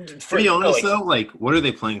 To be honest, though, like what are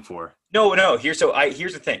they playing for? No. Here's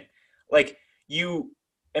the thing. Like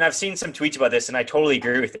and I've seen some tweets about this, and I totally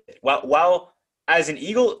agree with it. While as the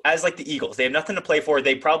Eagles, they have nothing to play for.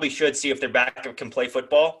 They probably should see if their backup can play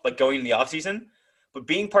football, like going in the offseason. But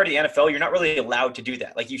being part of the NFL, you're not really allowed to do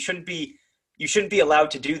that. Like you shouldn't be allowed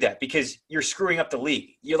to do that because you're screwing up the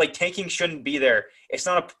league. You're like tanking shouldn't be there. It's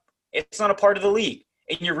not a part of the league,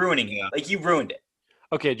 and you're ruining it. Like you ruined it.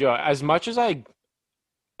 Okay, Joe. As much as I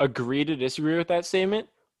agree to disagree with that statement,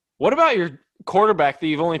 what about your quarterback that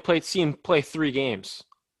you've only seen play 3 games?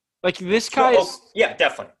 Like this guy yeah,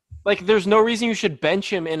 definitely. Like there's no reason you should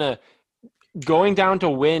bench him in a going down to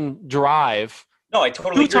win drive. No, I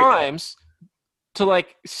totally 2 agree times to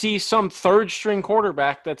like see some 3rd string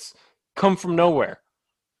quarterback that's come from nowhere.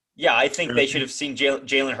 Yeah, I think they should have seen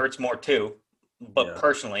Jalen Hurts more too,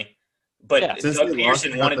 personally. But Yeah. Doug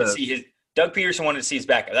Peterson wanted to see his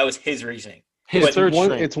backup. That was his reasoning. His But 3rd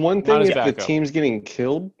string. It's one not thing his if the backup. team's getting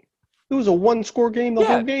killed. It was a 1-score game the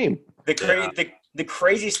whole game. The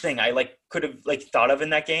craziest thing I could have thought of in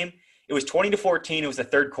that game, it was 20-14. It was the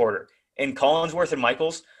 3rd quarter, and Collinsworth and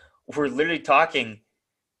Michaels were literally talking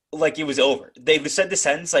like it was over. They said the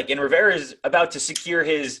sentence and Rivera is about to secure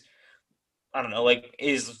his, I don't know,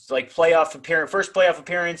 his first playoff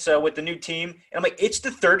appearance with the new team. And I'm like, it's the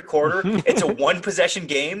 3rd quarter. It's a 1 possession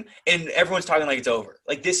game, and everyone's talking like it's over.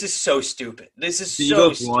 Like this is so stupid. This is the so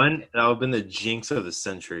Eagles stupid. won. That would have been the jinx of the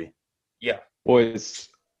century. Yeah. Boys,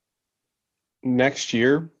 next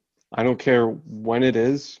year, I don't care when it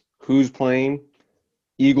is, who's playing.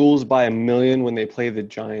 Eagles by 1 million when they play the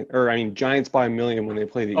Giants. Giants by 1 million when they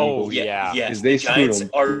play the Oh, Eagles. yeah. Yes, They the Giants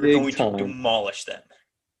screwed 'em are big going time. to demolish them.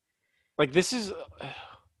 Like this is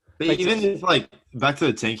But even if back to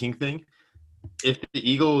the tanking thing, if the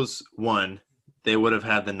Eagles won, they would have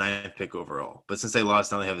had the 9th pick overall. But since they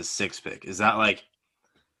lost, now they have the 6th pick. Is that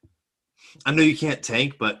I know you can't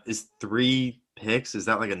tank, but is 3 picks, is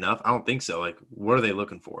that enough? I don't think so. What are they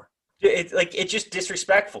looking for? It's just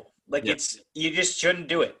disrespectful. You just shouldn't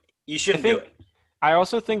do it. You shouldn't do it. I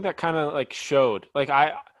also think that kind of showed.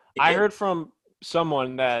 I heard from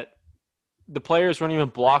someone that the players weren't even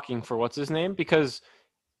blocking for what's his name because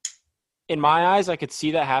in my eyes I could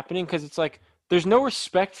see that happening because it's there's no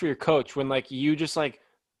respect for your coach when you just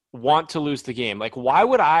want to lose the game. Like, why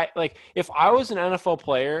would I – like, if I was an NFL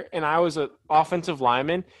player and I was an offensive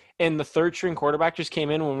lineman and the third-string quarterback just came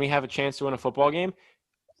in when we have a chance to win a football game,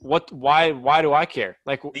 why do I care?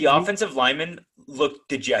 Like, the offensive linemen looked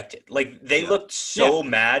dejected. Like, they looked so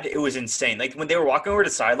mad. It was insane. Like, when they were walking over to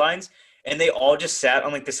the sidelines – and they all just sat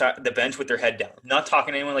on like the bench with their head down, not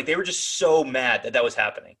talking to anyone. Like they were just so mad that was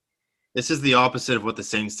happening. This is the opposite of what the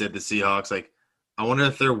Saints did to the Seahawks. Like, I wonder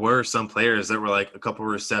if there were some players that were like a couple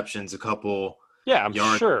receptions, a couple I'm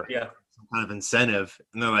yards, sure, some kind of incentive,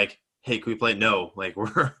 and they're like, "Hey, can we play?" No, like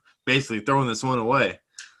we're basically throwing this one away.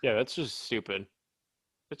 Yeah, that's just stupid.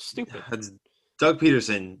 It's stupid. That's Doug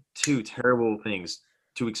Peterson. 2 terrible things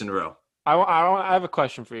 2 weeks in a row. I have a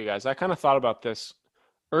question for you guys. I kind of thought about this.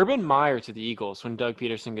 Urban Meyer to the Eagles when Doug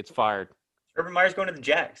Peterson gets fired. Urban Meyer's going to the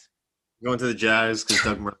Jags. Going to the Jags because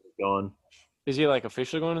Doug Murray's gone. Is he like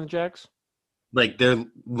officially going to the Jags? Like they're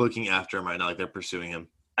looking after him right now. Like they're pursuing him.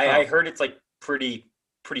 I heard it's like pretty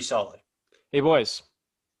solid. Hey boys.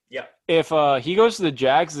 Yeah. If he goes to the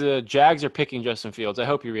Jags are picking Justin Fields. I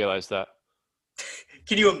hope you realize that.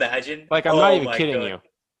 Can you imagine? Like I'm not even kidding you.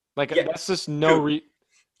 Like that's just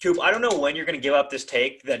Coop, I don't know when you're going to give up this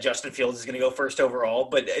take that Justin Fields is going to go first overall,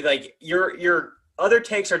 but like your other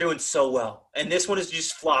takes are doing so well, and this one is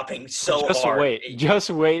just flopping so hard. Just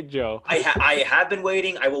wait, Joe. I have been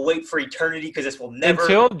waiting. I will wait for eternity because this will never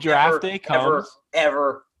until draft day comes.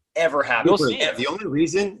 Ever happen. You'll see. The only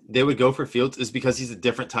reason they would go for Fields is because he's a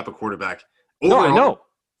different type of quarterback. Overall, no, I know.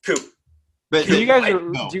 Coop. But do you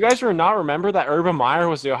guys remember that Urban Meyer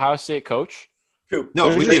was the Ohio State coach? No,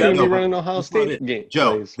 we didn't be running Ohio State game.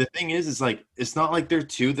 Joe, plays. The thing is like it's not like they're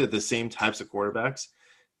the same types of quarterbacks.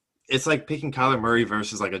 It's like picking Kyler Murray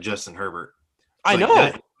versus like a Justin Herbert. I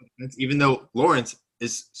know. That's even though Lawrence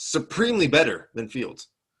is supremely better than Fields.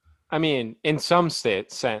 I mean, in some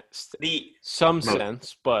sense,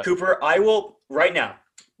 but Cooper, I will right now,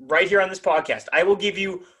 right here on this podcast, I will give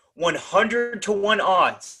you 100-1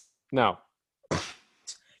 odds. No.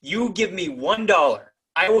 You give me $1.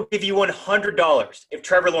 I will give you $100 if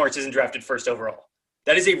Trevor Lawrence isn't drafted first overall.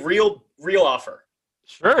 That is a real offer.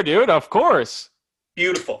 Sure, dude. Of course.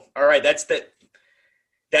 Beautiful. All right, that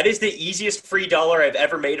is the easiest free dollar I've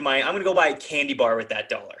ever made in my. I'm going to go buy a candy bar with that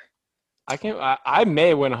dollar. I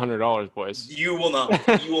may win $100, boys. You will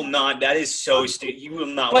not. You will not. That is so stupid. You will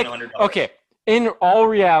not win $100. Okay. In all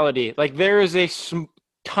reality, like there is a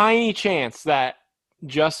tiny chance that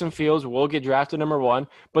Justin Fields will get drafted number 1,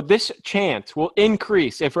 but this chance will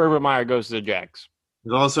increase if Urban Meyer goes to the Jags.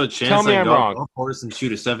 There's also a chance Tell me I'm wrong. Golf course and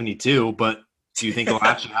shoot a 72, but do you think it'll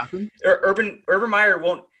actually happen? Urban Meyer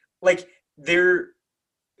won't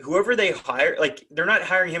whoever they hire, like they're not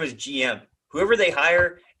hiring him as GM. Whoever they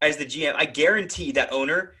hire as the GM, I guarantee that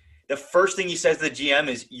owner, the first thing he says to the GM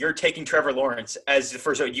is, "You're taking Trevor Lawrence as the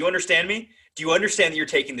first." Do you understand me? Do you understand that you're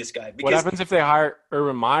taking this guy? Because what happens if they hire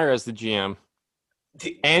Urban Meyer as the GM?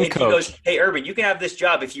 And coach. He goes, "Hey, Urban, you can have this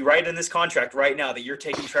job if you write in this contract right now that you're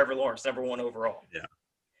taking Trevor Lawrence number 1 overall." Yeah.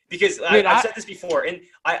 Because I've said this before, and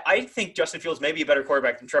I think Justin Fields may be a better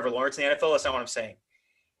quarterback than Trevor Lawrence in the NFL. That's not what I'm saying.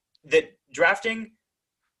 That drafting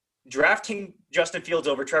Justin Fields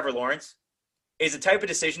over Trevor Lawrence is the type of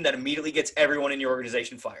decision that immediately gets everyone in your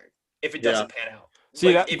organization fired if it doesn't pan out.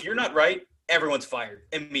 See, if you're not right, everyone's fired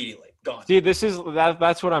immediately. Gone. See,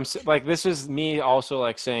 that's what I'm like. This is me also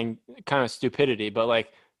like saying kind of stupidity, but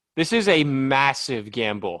like this is a massive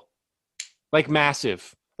gamble, like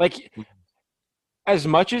massive. Like as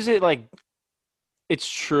much as it's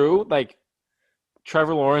true, like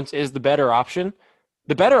Trevor Lawrence is the better option.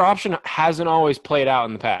 The better option hasn't always played out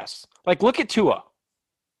in the past. Like look at Tua.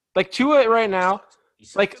 Like Tua right now.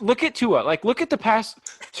 Like look at Tua. Like look at the past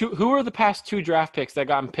two. Who are the past 2 draft picks that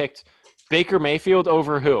got picked? Baker Mayfield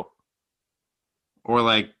over who? Or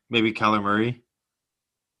like maybe Kyler Murray.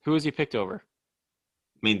 Who was he picked over?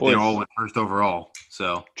 I mean, they all went first overall.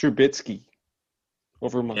 So Trubisky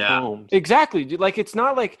over Mahomes. Yeah. Exactly, dude. Like it's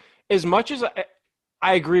not like as much as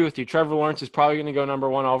I agree with you. Trevor Lawrence is probably going to go number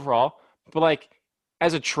 1 overall, but like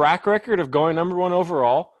as a track record of going number 1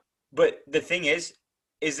 overall. But the thing is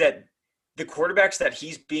that the quarterbacks that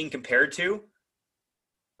he's being compared to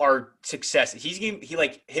are successes.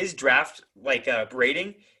 His draft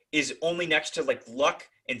rating is only next to like Luck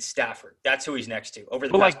and Stafford. That's who he's next to over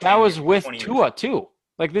the. But past that was years, with Tua too.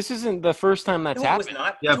 Like this isn't the first time that's happened. It was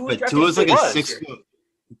not. Yeah, but Tua's like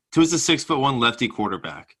Tua's a 6'1" lefty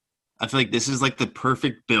quarterback. I feel like this is like the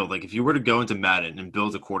perfect build. Like if you were to go into Madden and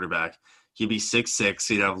build a quarterback, he'd be 6'6",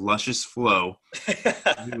 he'd have luscious flow,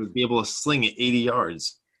 and he would be able to sling it 80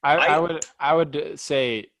 yards. I would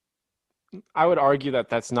say I would argue that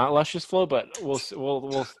that's not luscious flow, but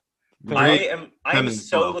we'll I am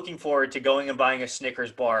so looking forward to going and buying a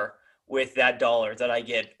Snickers bar with that dollar that I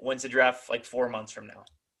get when's the draft, like 4 months from now.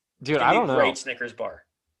 Dude, I don't know. Great Snickers bar.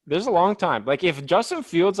 There's a long time. Like if Justin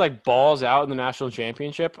Fields like balls out in the national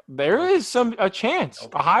championship, there is a chance,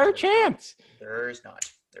 a higher chance. There's not.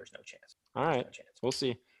 There's no chance. All right, we'll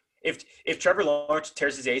see. If Trevor Lawrence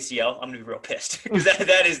tears his ACL, I'm gonna be real pissed because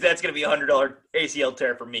that's gonna be $100 ACL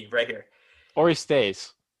tear for me right here. Or he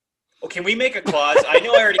stays. Well, can we make a clause? I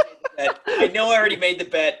know I already made the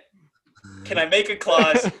bet. Can I make a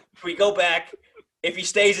clause? Can we go back? If he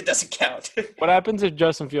stays, it doesn't count. What happens if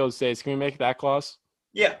Justin Fields stays? Can we make that clause?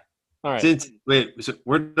 Yeah. All right. So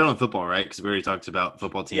we're done with football, right? Because we already talked about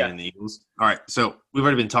football team and the Eagles. All right. So we've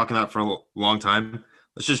already been talking about it for a long time.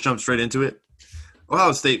 Let's just jump straight into it.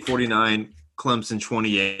 Ohio State 49, Clemson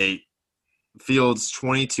 28, Fields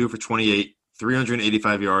 22 for 28,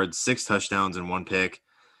 385 yards, 6 touchdowns, and 1 pick.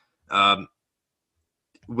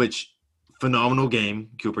 Which phenomenal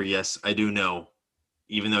game, Cooper. Yes, I do know.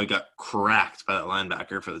 Even though he got cracked by that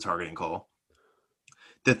linebacker for the targeting call.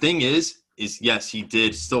 The thing is yes, he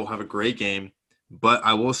did still have a great game, but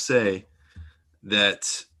I will say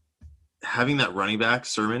that having that running back,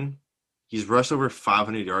 Sermon, he's rushed over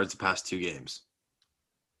 500 yards the past 2 games.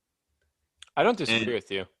 I don't disagree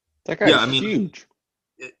with you. That guy's huge.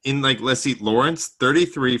 Let's see, Lawrence,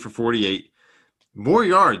 33 for 48, more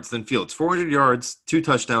yards than Fields, 400 yards, 2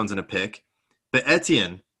 touchdowns, and a pick. But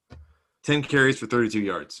Etienne, 10 carries for 32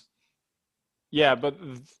 yards. Yeah, but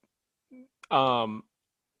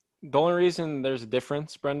the only reason there's a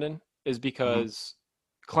difference, Brendan, is because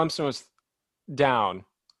Clemson was down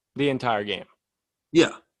the entire game.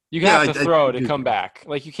 Yeah. You have to throw to come back.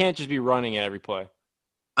 Like, you can't just be running at every play.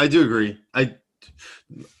 I do agree. I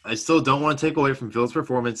still don't want to take away from Fields'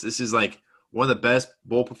 performance. This is like one of the best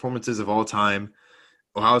bowl performances of all time.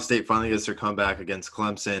 Ohio State finally gets their comeback against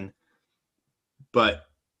Clemson. But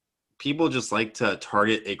people just like to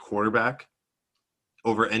target a quarterback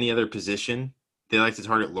over any other position. They like to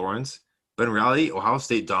target Lawrence. But in reality, Ohio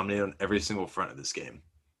State dominated on every single front of this game.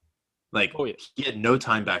 Like, he had no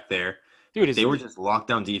time back there. Dude, they were just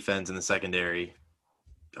lockdown defense in the secondary.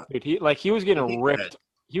 Dude, he was getting ripped.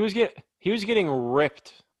 He was getting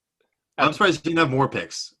ripped. I'm surprised he didn't have more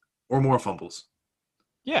picks or more fumbles.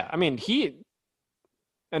 Yeah, I mean,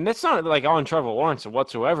 and that's not like on Trevor Lawrence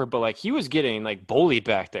whatsoever, but like he was getting like bullied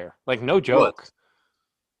back there. Like, no joke.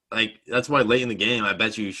 Like, that's why late in the game, I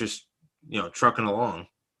bet you he's just, trucking along.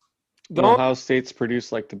 Ohio State's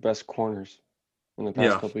produced like the best corners in the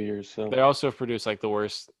past couple of years. So they also have produced like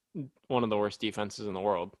one of the worst defenses in the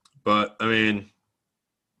world. But I mean,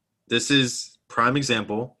 this is prime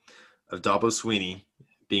example of Dabo Swinney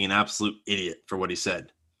being an absolute idiot for what he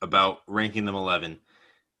said about ranking them 11.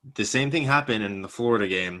 The same thing happened in the Florida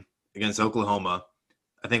game against Oklahoma.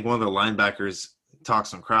 I think one of their linebackers talked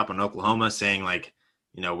some crap on Oklahoma, saying like,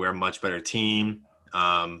 we're a much better team.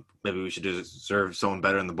 Maybe we should deserve someone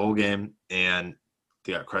better in the bowl game. And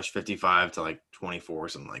they got crushed 55 to like 24 or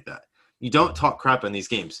something like that. You don't talk crap in these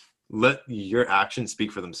games. Let your actions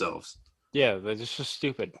speak for themselves. Yeah, they're just so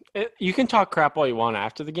stupid. You can talk crap all you want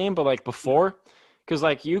after the game, but like before, because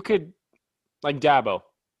like you could, like Dabo,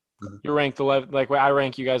 you're ranked 11th. Like I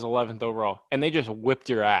rank you guys 11th overall, and they just whipped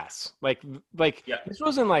your ass. This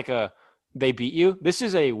wasn't like they beat you. This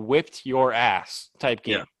is a whipped your ass type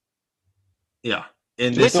game. Yeah.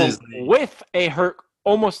 And this is with a hurt,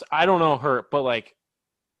 almost hurt, but like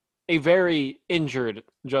a very injured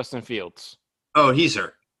Justin Fields. Oh, he's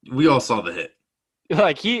hurt. We all saw the hit.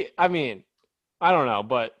 Like I don't know,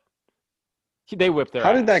 but they whipped their ass.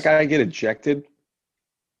 How did that guy get ejected?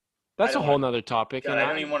 That's a whole nother topic. God, I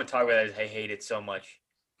don't even want to talk about that. I hate it so much.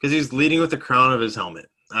 Because he's leading with the crown of his helmet.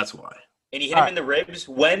 That's why. And he hit him in the ribs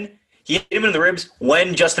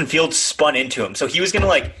when Justin Fields spun into him. So he was going to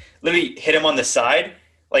like literally hit him on the side,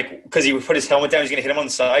 like because he would put his helmet down. He was going to hit him on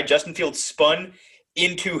the side. Justin Fields spun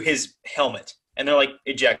into his helmet, and they're like,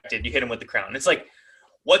 ejected. You hit him with the crown. It's like,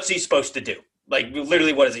 what's he supposed to do? Like,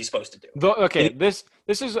 literally, what is he supposed to do? This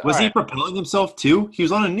is was he propelling himself too? He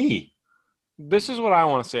was on a knee. This is what I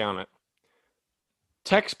want to say on it.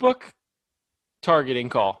 Textbook targeting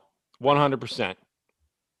call, 100%.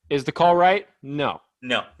 Is the call right? No.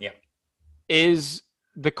 No. Yeah. Is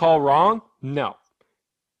the call wrong? No.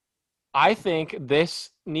 I think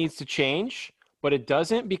this needs to change, but it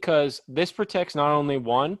doesn't, because this protects not only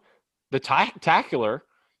one, the tackler,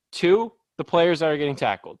 two, the players that are getting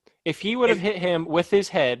tackled. If he would have hit him with his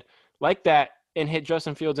head like that and hit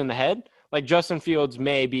Justin Fields in the head, like Justin Fields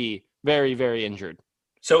may be very, very injured.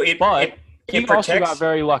 So he also got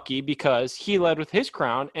very lucky because he led with his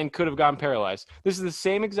crown and could have gotten paralyzed. This is the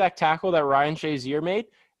same exact tackle that Ryan Shazier made,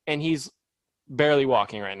 and he's barely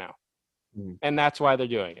walking right now. And that's why they're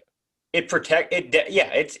doing it. It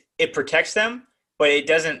protects them, but it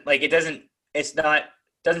doesn't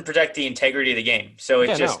protect the integrity of the game. So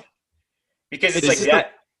because it's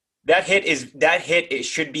like that hit it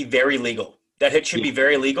should be very legal. That hit should be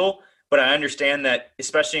very legal, but I understand that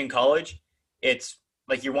especially in college, it's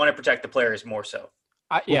like you want to protect the players more so.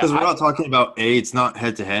 Because we're not talking about it's not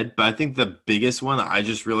head to head, but I think the biggest one that I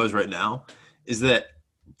just realized right now is that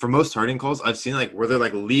for most targeting calls, I've seen like where they're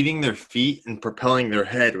like leaving their feet and propelling their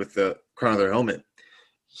head with the crown of their helmet.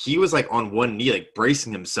 He was like on one knee, like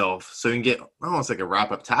bracing himself so he can get almost like a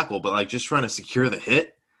wrap up tackle, but like just trying to secure the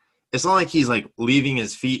hit. It's not like he's like leaving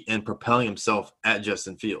his feet and propelling himself at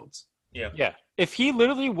Justin Fields. Yeah. If he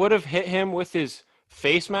literally would have hit him with his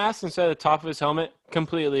face mask instead of the top of his helmet,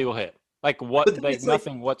 completely legal hit. Like what? Like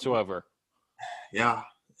nothing whatsoever. Yeah,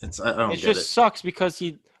 I don't get it. It just sucks because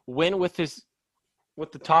he went with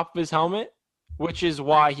the top of his helmet, which is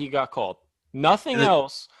why he got called. Nothing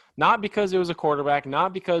else. Not because it was a quarterback.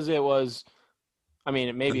 Not because it was. I mean,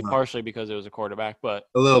 it may be partially because it was a quarterback, but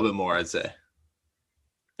a little bit more, I'd say.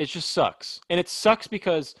 It just sucks, and it sucks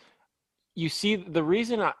because you see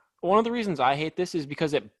one of the reasons I hate this is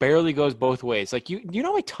because it barely goes both ways. Like you know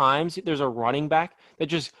how many times there's a running back that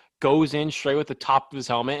just goes in straight with the top of his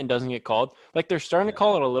helmet and doesn't get called. Like they're starting to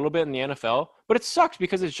call it a little bit in the NFL, but it sucks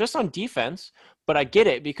because it's just on defense. But I get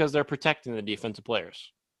it because they're protecting the defensive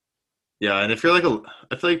players. Yeah, and I feel like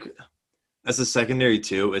as a secondary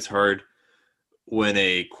too, it's hard when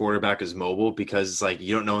a quarterback is mobile because it's like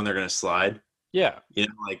you don't know when they're going to slide. Yeah. You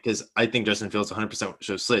know, like because I think Justin Fields 100%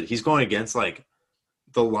 shows slid. He's going against like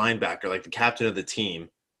the linebacker, like the captain of the team.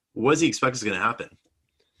 What does he expect is going to happen?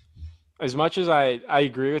 As much as I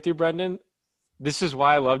agree with you, Brendan, this is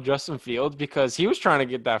why I love Justin Fields because he was trying to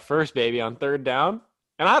get that first baby on third down,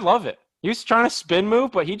 and I love it. He was trying to spin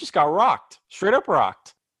move, but he just got rocked, straight up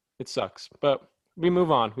rocked. It sucks, but we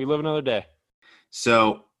move on. We live another day.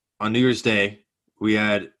 So on New Year's Day, we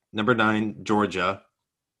had number 9 Georgia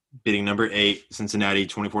beating number 8 Cincinnati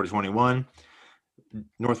 24-21.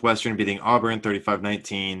 Northwestern beating Auburn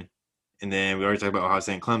 35-19. And then we already talked about Ohio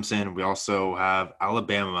State and Clemson. We also have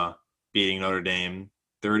Alabama beating Notre Dame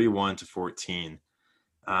 31-14.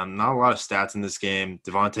 Not a lot of stats in this game.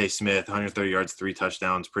 Devontae Smith, 130 yards, 3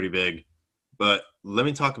 touchdowns, pretty big. But let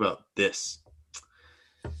me talk about this.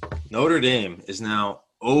 Notre Dame is now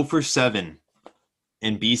 0-7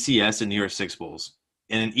 in BCS and New Year's Six Bowls.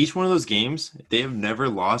 And in each one of those games, they have never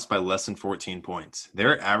lost by less than 14 points.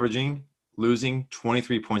 They're losing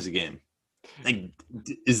 23 points a game. Like,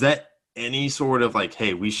 is that any sort of like,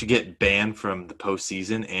 hey, we should get banned from the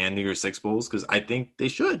postseason and New Year's Six Bowls? Because I think they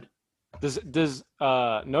should. Does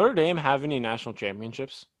Notre Dame have any national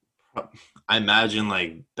championships? I imagine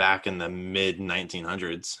like back in the mid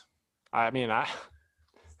 1900s. I mean,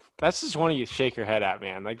 that's just one you shake your head at,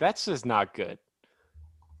 man. Like that's just not good.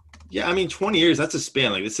 Yeah, I mean, 20 years, that's a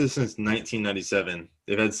span. Like this is since 1997.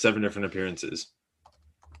 They've had 7 different appearances.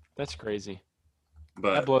 That's crazy.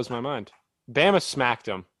 But that blows my mind. Bama smacked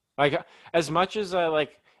them. Like as much as I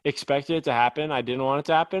expected it to happen, I didn't want it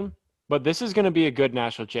to happen. But this is going to be a good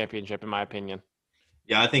national championship, in my opinion.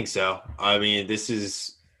 Yeah, I think so. I mean, this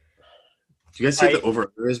is. Do you guys see the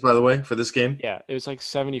over-under is, by the way, for this game? Yeah, it was like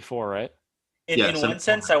 74, right? In one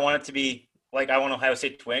sense, I want it to be like I want Ohio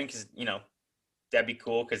State to win because that'd be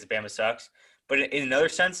cool because Bama sucks. But in another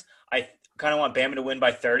sense, I kind of want Bama to win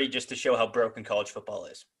by 30 just to show how broken college football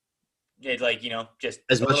is. Just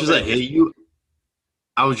as much as I hate you,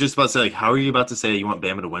 I was just about to say, like, how are you about to say you want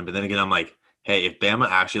Bama to win? But then again, I'm like, hey, if Bama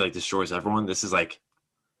actually destroys everyone, this is like,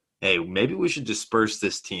 hey, maybe we should disperse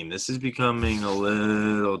this team. This is becoming a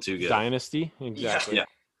little too good. Dynasty, exactly. Yeah.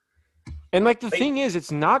 And the thing is,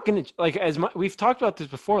 it's not going to we've talked about this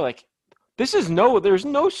before. Like, there's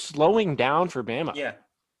no slowing down for Bama. Yeah,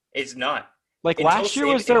 it's not. Like last year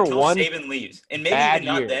was their one. Saban leaves, and maybe even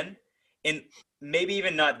not then. And maybe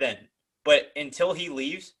even not then. But until he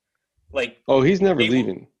leaves, he's never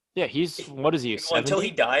leaving. Yeah, what is he? Until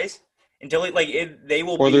he dies. They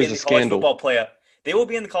will or be in the college football playoff. They will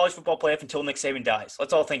be in the college football playoff until Nick Saban dies.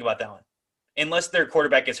 Let's all think about that one. Unless their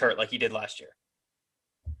quarterback gets hurt like he did last year.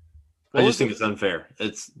 I just think it's unfair.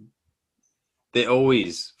 They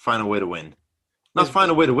always find a way to win. Not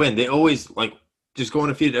find a way to win. They always just go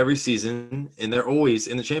undefeated every season, and they're always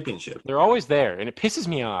in the championship. They're always there, and it pisses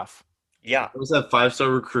me off. Yeah. They always have 5-star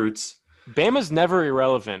recruits. Bama's never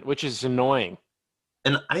irrelevant, which is annoying.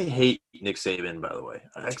 And I hate Nick Saban, by the way.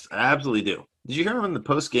 I absolutely do. Did you hear him in the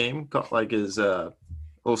post game, his little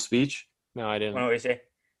speech? No, I didn't. What did he say?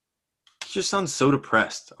 He just sounds so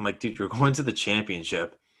depressed. I'm like, dude, you're going to the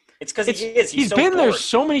championship. It's because he is. He's so been there bored.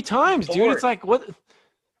 so many times, dude. It's like, what?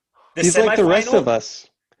 He's like the rest of us.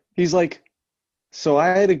 He's like, so I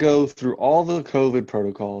had to go through all the COVID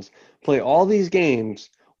protocols, play all these games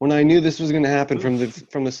when I knew this was going to happen from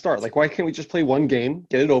the start. Like, why can't we just play one game,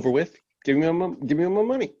 get it over with, give me my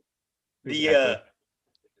money?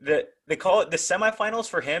 They call it the semifinals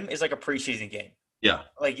for him is like a preseason game. Yeah.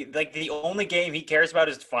 Like the only game he cares about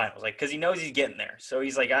is the finals. Like, because he knows he's getting there, so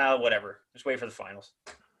he's like, whatever, just wait for the finals.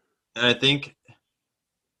 And I think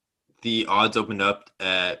the odds opened up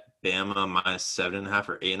at Bama minus 7.5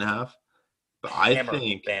 or 8.5. But I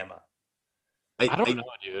think Bama. I don't know,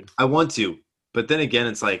 dude. I want to, but then again,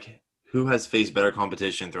 it's like, who has faced better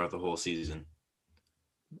competition throughout the whole season?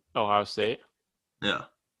 Ohio State. Yeah.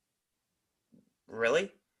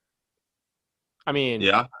 Really? I mean,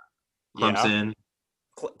 yeah. Clemson,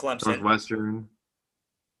 Clemson, Northwestern,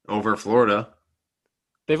 over Florida.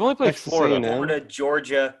 They've only played Florida,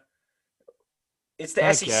 Georgia. It's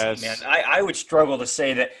the SEC, man. I would struggle to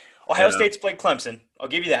say that Ohio State's played Clemson. I'll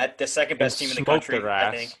give you that. The second best team in the country,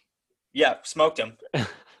 I think. Yeah, smoked them.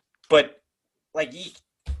 But like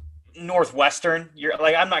Northwestern, you're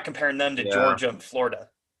like, I'm not comparing them to Georgia and Florida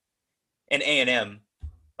and A&M.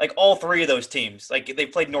 Like all three of those teams, like they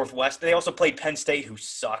played Northwest. They also played Penn State, who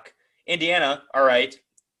suck. Indiana, all right.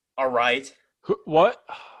 What?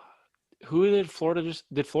 Who did Florida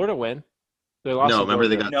did Florida win? They lost. No, remember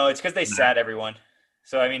they got. No, it's because they sat everyone.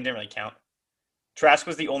 So I mean, it didn't really count. Trask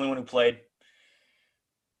was the only one who played.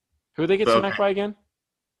 Who did they get smacked by again?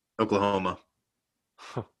 Oklahoma.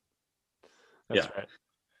 That's right.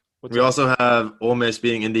 We also have Ole Miss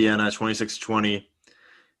beating Indiana 26-20.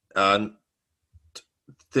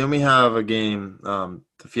 Then we have a game,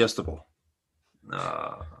 the Fiesta Bowl.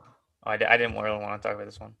 I didn't really want to talk about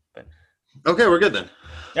this one, but okay, we're good then.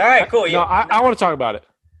 All right, cool. No, I want to talk about it.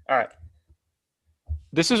 All right.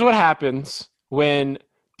 This is what happens when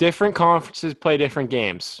different conferences play different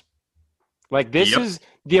games. Like, this is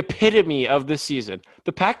the epitome of this season.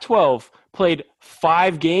 The Pac-12 played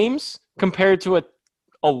 5 games compared to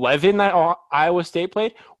 11 that Iowa State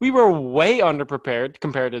played. We were way underprepared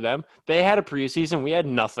compared to them. They had a preseason. We had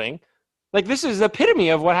nothing. Like, this is the epitome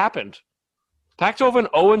of what happened. Pac-12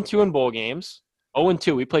 went 0-2 in bowl games.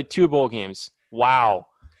 0-2. We played 2 bowl games. Wow.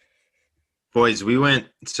 Boys, we went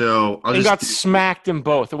we got smacked in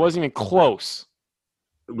both. It wasn't even close.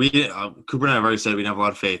 Cooper and I have already said we didn't have a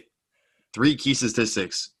lot of faith. 3 key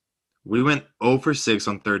statistics. We went 0 for 6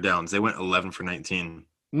 on third downs. They went 11 for 19.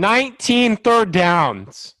 19 third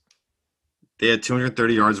downs. They had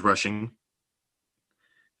 230 yards rushing,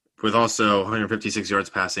 with also 156 yards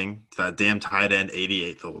passing. That damn tight end,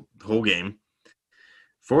 88 the whole game.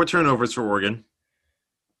 4 turnovers for Oregon.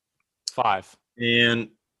 5. And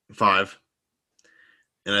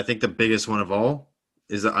I think the biggest one of all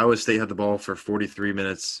is that Iowa State had the ball for 43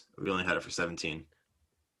 minutes. We only had it for 17.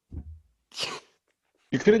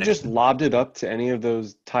 You could have just lobbed it up to any of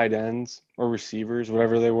those tight ends or receivers,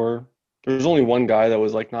 whatever they were. There's only one guy that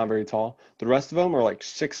was like not very tall. The rest of them are like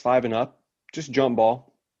 6'5" and up. Just jump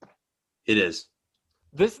ball. It is.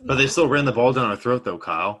 But they still ran the ball down our throat though,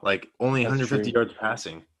 Kyle. Like only 150 yards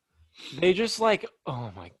passing. They just like,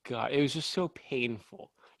 oh my God. It was just so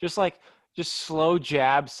painful. Just slow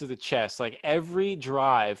jabs to the chest. Like every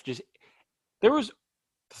drive, there was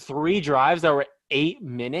 3 drives that were 8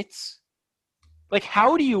 minutes. Like,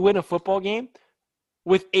 how do you win a football game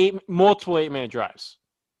with multiple 8-minute drives?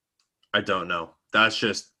 I don't know. That's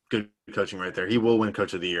just good coaching right there. He will win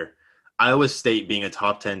Coach of the Year. Iowa State being a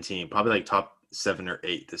top 10 team, probably like top 7 or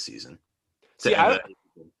 8 this season. See,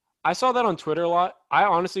 I saw that on Twitter a lot. I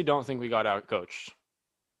honestly don't think we got out-coached.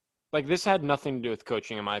 Like, this had nothing to do with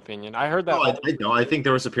coaching, in my opinion. I heard that. Oh, I know. I think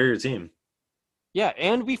they're a superior team. Yeah,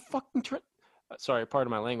 and we fucking sorry, pardon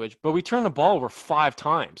my language, but we turned the ball over 5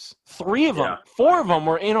 times. 3 of them, 4 of them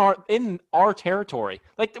were in our territory.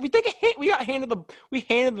 Like we handed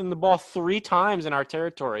them the ball 3 times in our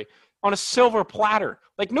territory on a silver platter.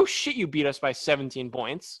 Like no shit, you beat us by 17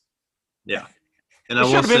 points. Yeah, and it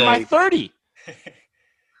should have been by 30.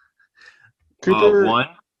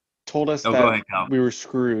 Cooper told us that we were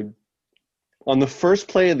screwed on the first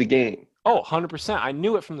play of the game. Oh, 100%. I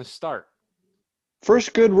knew it from the start.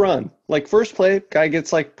 First good run. Like, first play, guy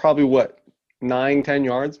gets, like, probably, 9-10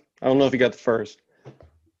 yards? I don't know if he got the first.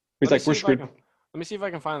 He's like, we're screwed. Let me see if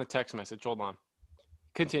I can find the text message. Hold on.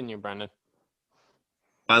 Continue, Brendan.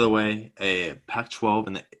 By the way, a Pac-12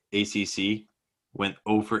 and the ACC went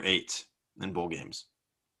 0 for 8 in bowl games.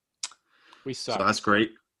 We suck. So that's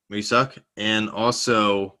great. We suck. And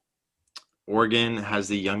also, Oregon has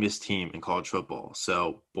the youngest team in college football.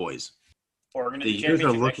 So, boys, Oregon the years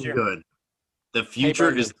are looking good. The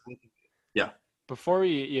future is. Before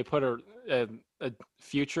you put a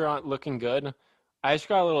future on looking good, I just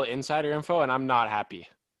got a little insider info, and I'm not happy.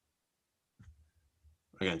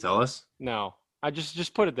 Are you gonna tell us? No, I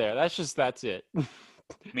just put it there. That's it.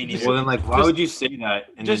 Me neither. Well, then, like, why would you say that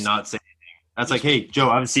and then not say anything? That's like, hey, Joe,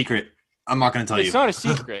 I have a secret. I'm not gonna tell you. It's not a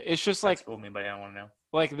secret. It's just like, Told me, but I don't want to know.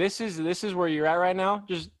 like this is where you're at right now.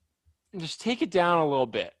 Just take it down a little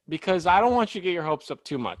bit because I don't want you to get your hopes up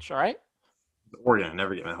too much. All right. Oregon, I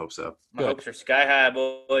never get my hopes up. My hopes are sky high,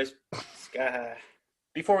 boys. Sky high.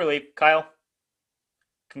 Before we leave, Kyle,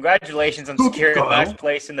 congratulations on securing last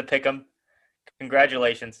place in the Pick'em.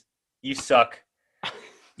 Congratulations. You suck.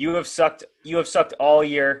 You have sucked. You have sucked all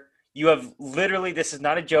year. You have literally, this is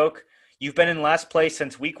not a joke. You've been in last place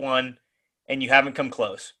since week 1, and you haven't come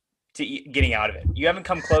close to getting out of it. You haven't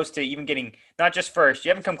come close to even getting, not just first, you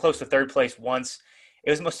haven't come close to third place once. It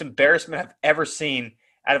was the most embarrassment I've ever seen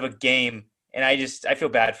out of a game. And I feel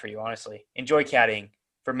bad for you, honestly. Enjoy caddying.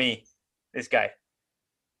 For me, this guy.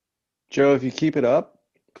 Joe, if you keep it up,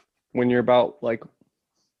 when you're about, like,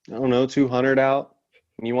 I don't know, 200 out,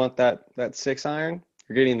 and you want that 6 iron,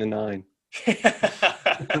 you're getting the 9.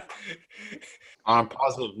 On a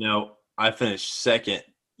positive note, I finished second.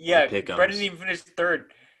 Yeah, Brendan even finished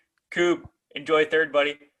third. Coop, enjoy third,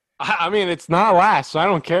 buddy. I mean, it's not last, so I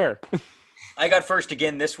don't care. I got first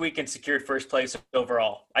again this week and secured first place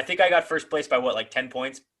overall. I think I got first place by what, like 10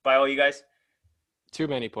 points by all you guys? Too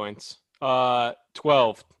many points.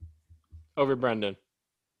 12 over Brendan.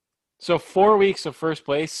 So 4 weeks of first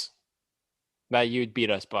place that you'd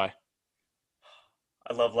beat us by.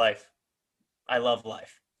 I love life. I love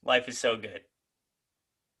life. Life is so good.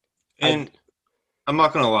 And I'm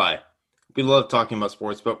not going to lie. We love talking about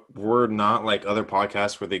sports, but we're not like other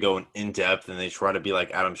podcasts where they go in depth and they try to be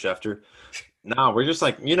like Adam Schefter. No, we're just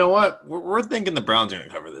like, you know what? We're thinking the Browns are going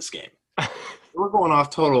to cover this game. We're going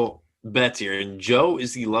off total bets here, and Joe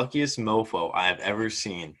is the luckiest mofo I have ever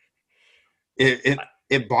seen.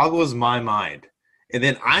 It boggles my mind. And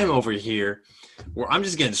then I'm over here where I'm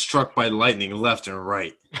just getting struck by lightning left and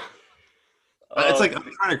right. It's like I'm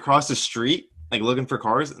trying to cross the street, like looking for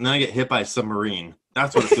cars, and then I get hit by a submarine.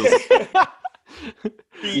 That's what it feels like.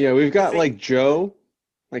 Yeah, we've got like Joe,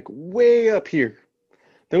 like way up here.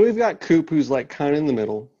 Then we've got Coop, who's like kind of in the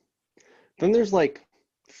middle. Then there's like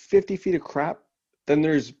 50 feet of crap. Then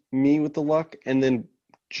there's me with the luck. And then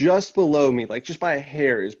just below me, like just by a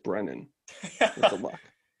hair, is Brennan with the luck.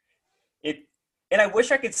 And I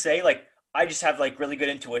wish I could say, like, I just have like really good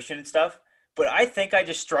intuition and stuff. But I think I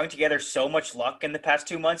just strung together so much luck in the past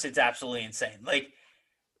 2 months. It's absolutely insane. Like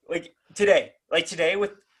today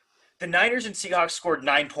with the Niners and Seahawks scored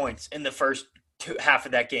 9 points in the first half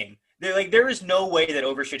of that game. They're like, there is no way that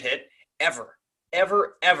over should hit ever.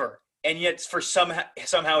 And yet for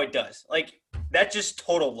somehow it does. Like, that's just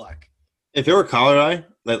total luck. If it were Collar Eye,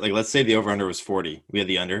 like let's say the over-under was 40. We had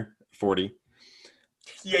the under, 40.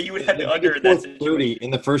 Yeah, you would have the under in that situation. 30 in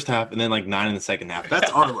the first half and then like 9 in the second half.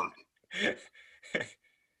 That's our luck.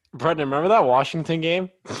 Brendan, remember that Washington game?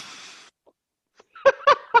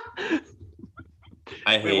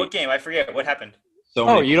 Wait, what game? I forget. What happened?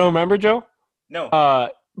 You don't remember, Joe? No.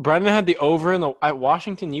 Brendan had the over at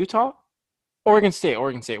Washington, Utah? Oregon State.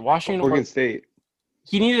 Oregon State.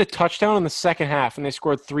 He needed a touchdown in the second half, and they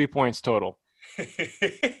scored 3 points total.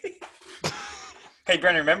 Hey,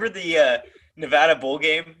 Brendan, remember the Nevada bowl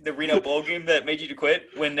game, the Reno bowl game that made you to quit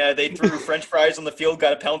when they threw French fries on the field,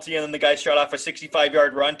 got a penalty, and then the guy shot off a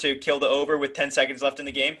 65-yard run to kill the over with 10 seconds left in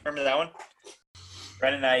the game? Remember that one?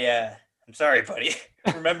 Brendan, I'm sorry, buddy.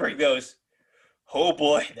 Remembering those. Oh,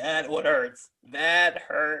 boy, that one hurts. That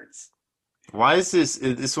hurts. Why is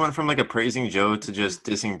this went from like a praising Joe to just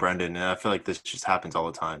dissing Brendan, and I feel like this just happens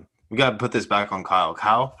all the time. We got to put this back on Kyle.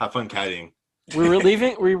 Kyle, have fun caddying.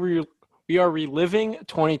 We are reliving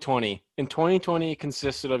 2020, and 2020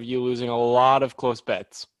 consisted of you losing a lot of close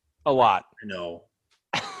bets. A lot. I know.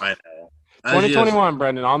 2021,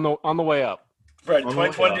 Brendan, on the way up. Brendan,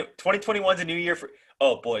 2021's a new year for –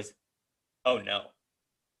 oh, boys. Oh, no.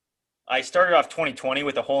 I started off 2020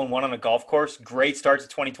 with a hole-in-one on a golf course. Great start to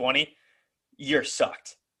 2020. Year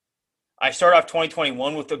sucked. I started off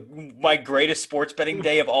 2021 with my greatest sports betting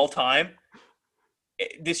day of all time.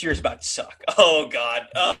 This year's about to suck. Oh, God.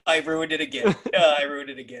 I ruined it again.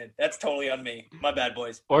 That's totally on me. My bad,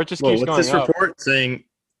 boys. Or it just keeps going up. What's this report saying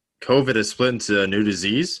COVID has split into a new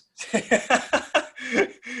disease?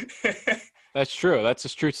 That's true. That's a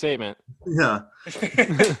true statement. Yeah.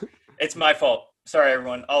 It's my fault. Sorry,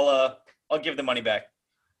 everyone. I'll give the money back.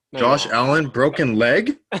 No, Josh Allen, broken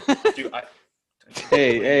leg? Dude,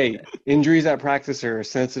 Hey, injuries at practice are a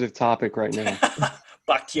sensitive topic right now.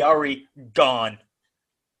 Bakhtiari, gone.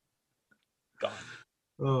 Gone.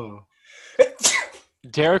 Oh.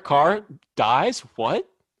 Derek Carr dies? What?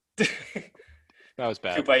 That was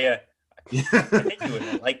bad. Kupaya, I think you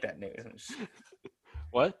would like that news.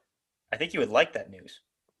 What? I think you would like that news.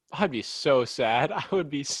 I'd be so sad. I would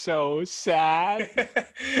be so sad.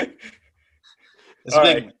 It's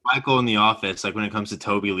like Michael in The Office, like when it comes to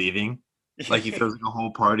Toby leaving. Like he throws like a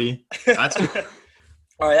whole party. That's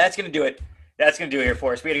all right, that's gonna do it. That's gonna do it here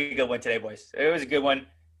for us. We had a good one today, boys. It was a good one.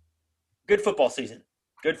 Good football season.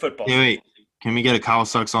 Good football. Hey, wait. Can we get a Kyle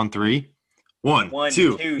sucks on 3? 1,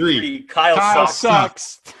 2, 3. Kyle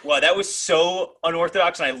sucks. Wow, that was so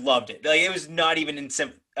unorthodox, and I loved it. Like it was not even in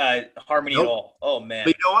harmony at all. Oh man.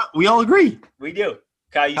 But you know what? We all agree. We do.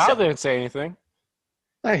 Kyle Kyle didn't say anything.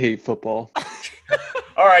 I hate football.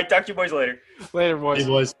 All right, talk to you boys later. Later, boys. Hey,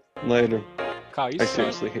 boys. Later. Kyle, you I suck.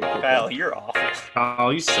 seriously hate football. Kyle, you're awful.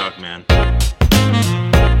 Kyle, you suck, man.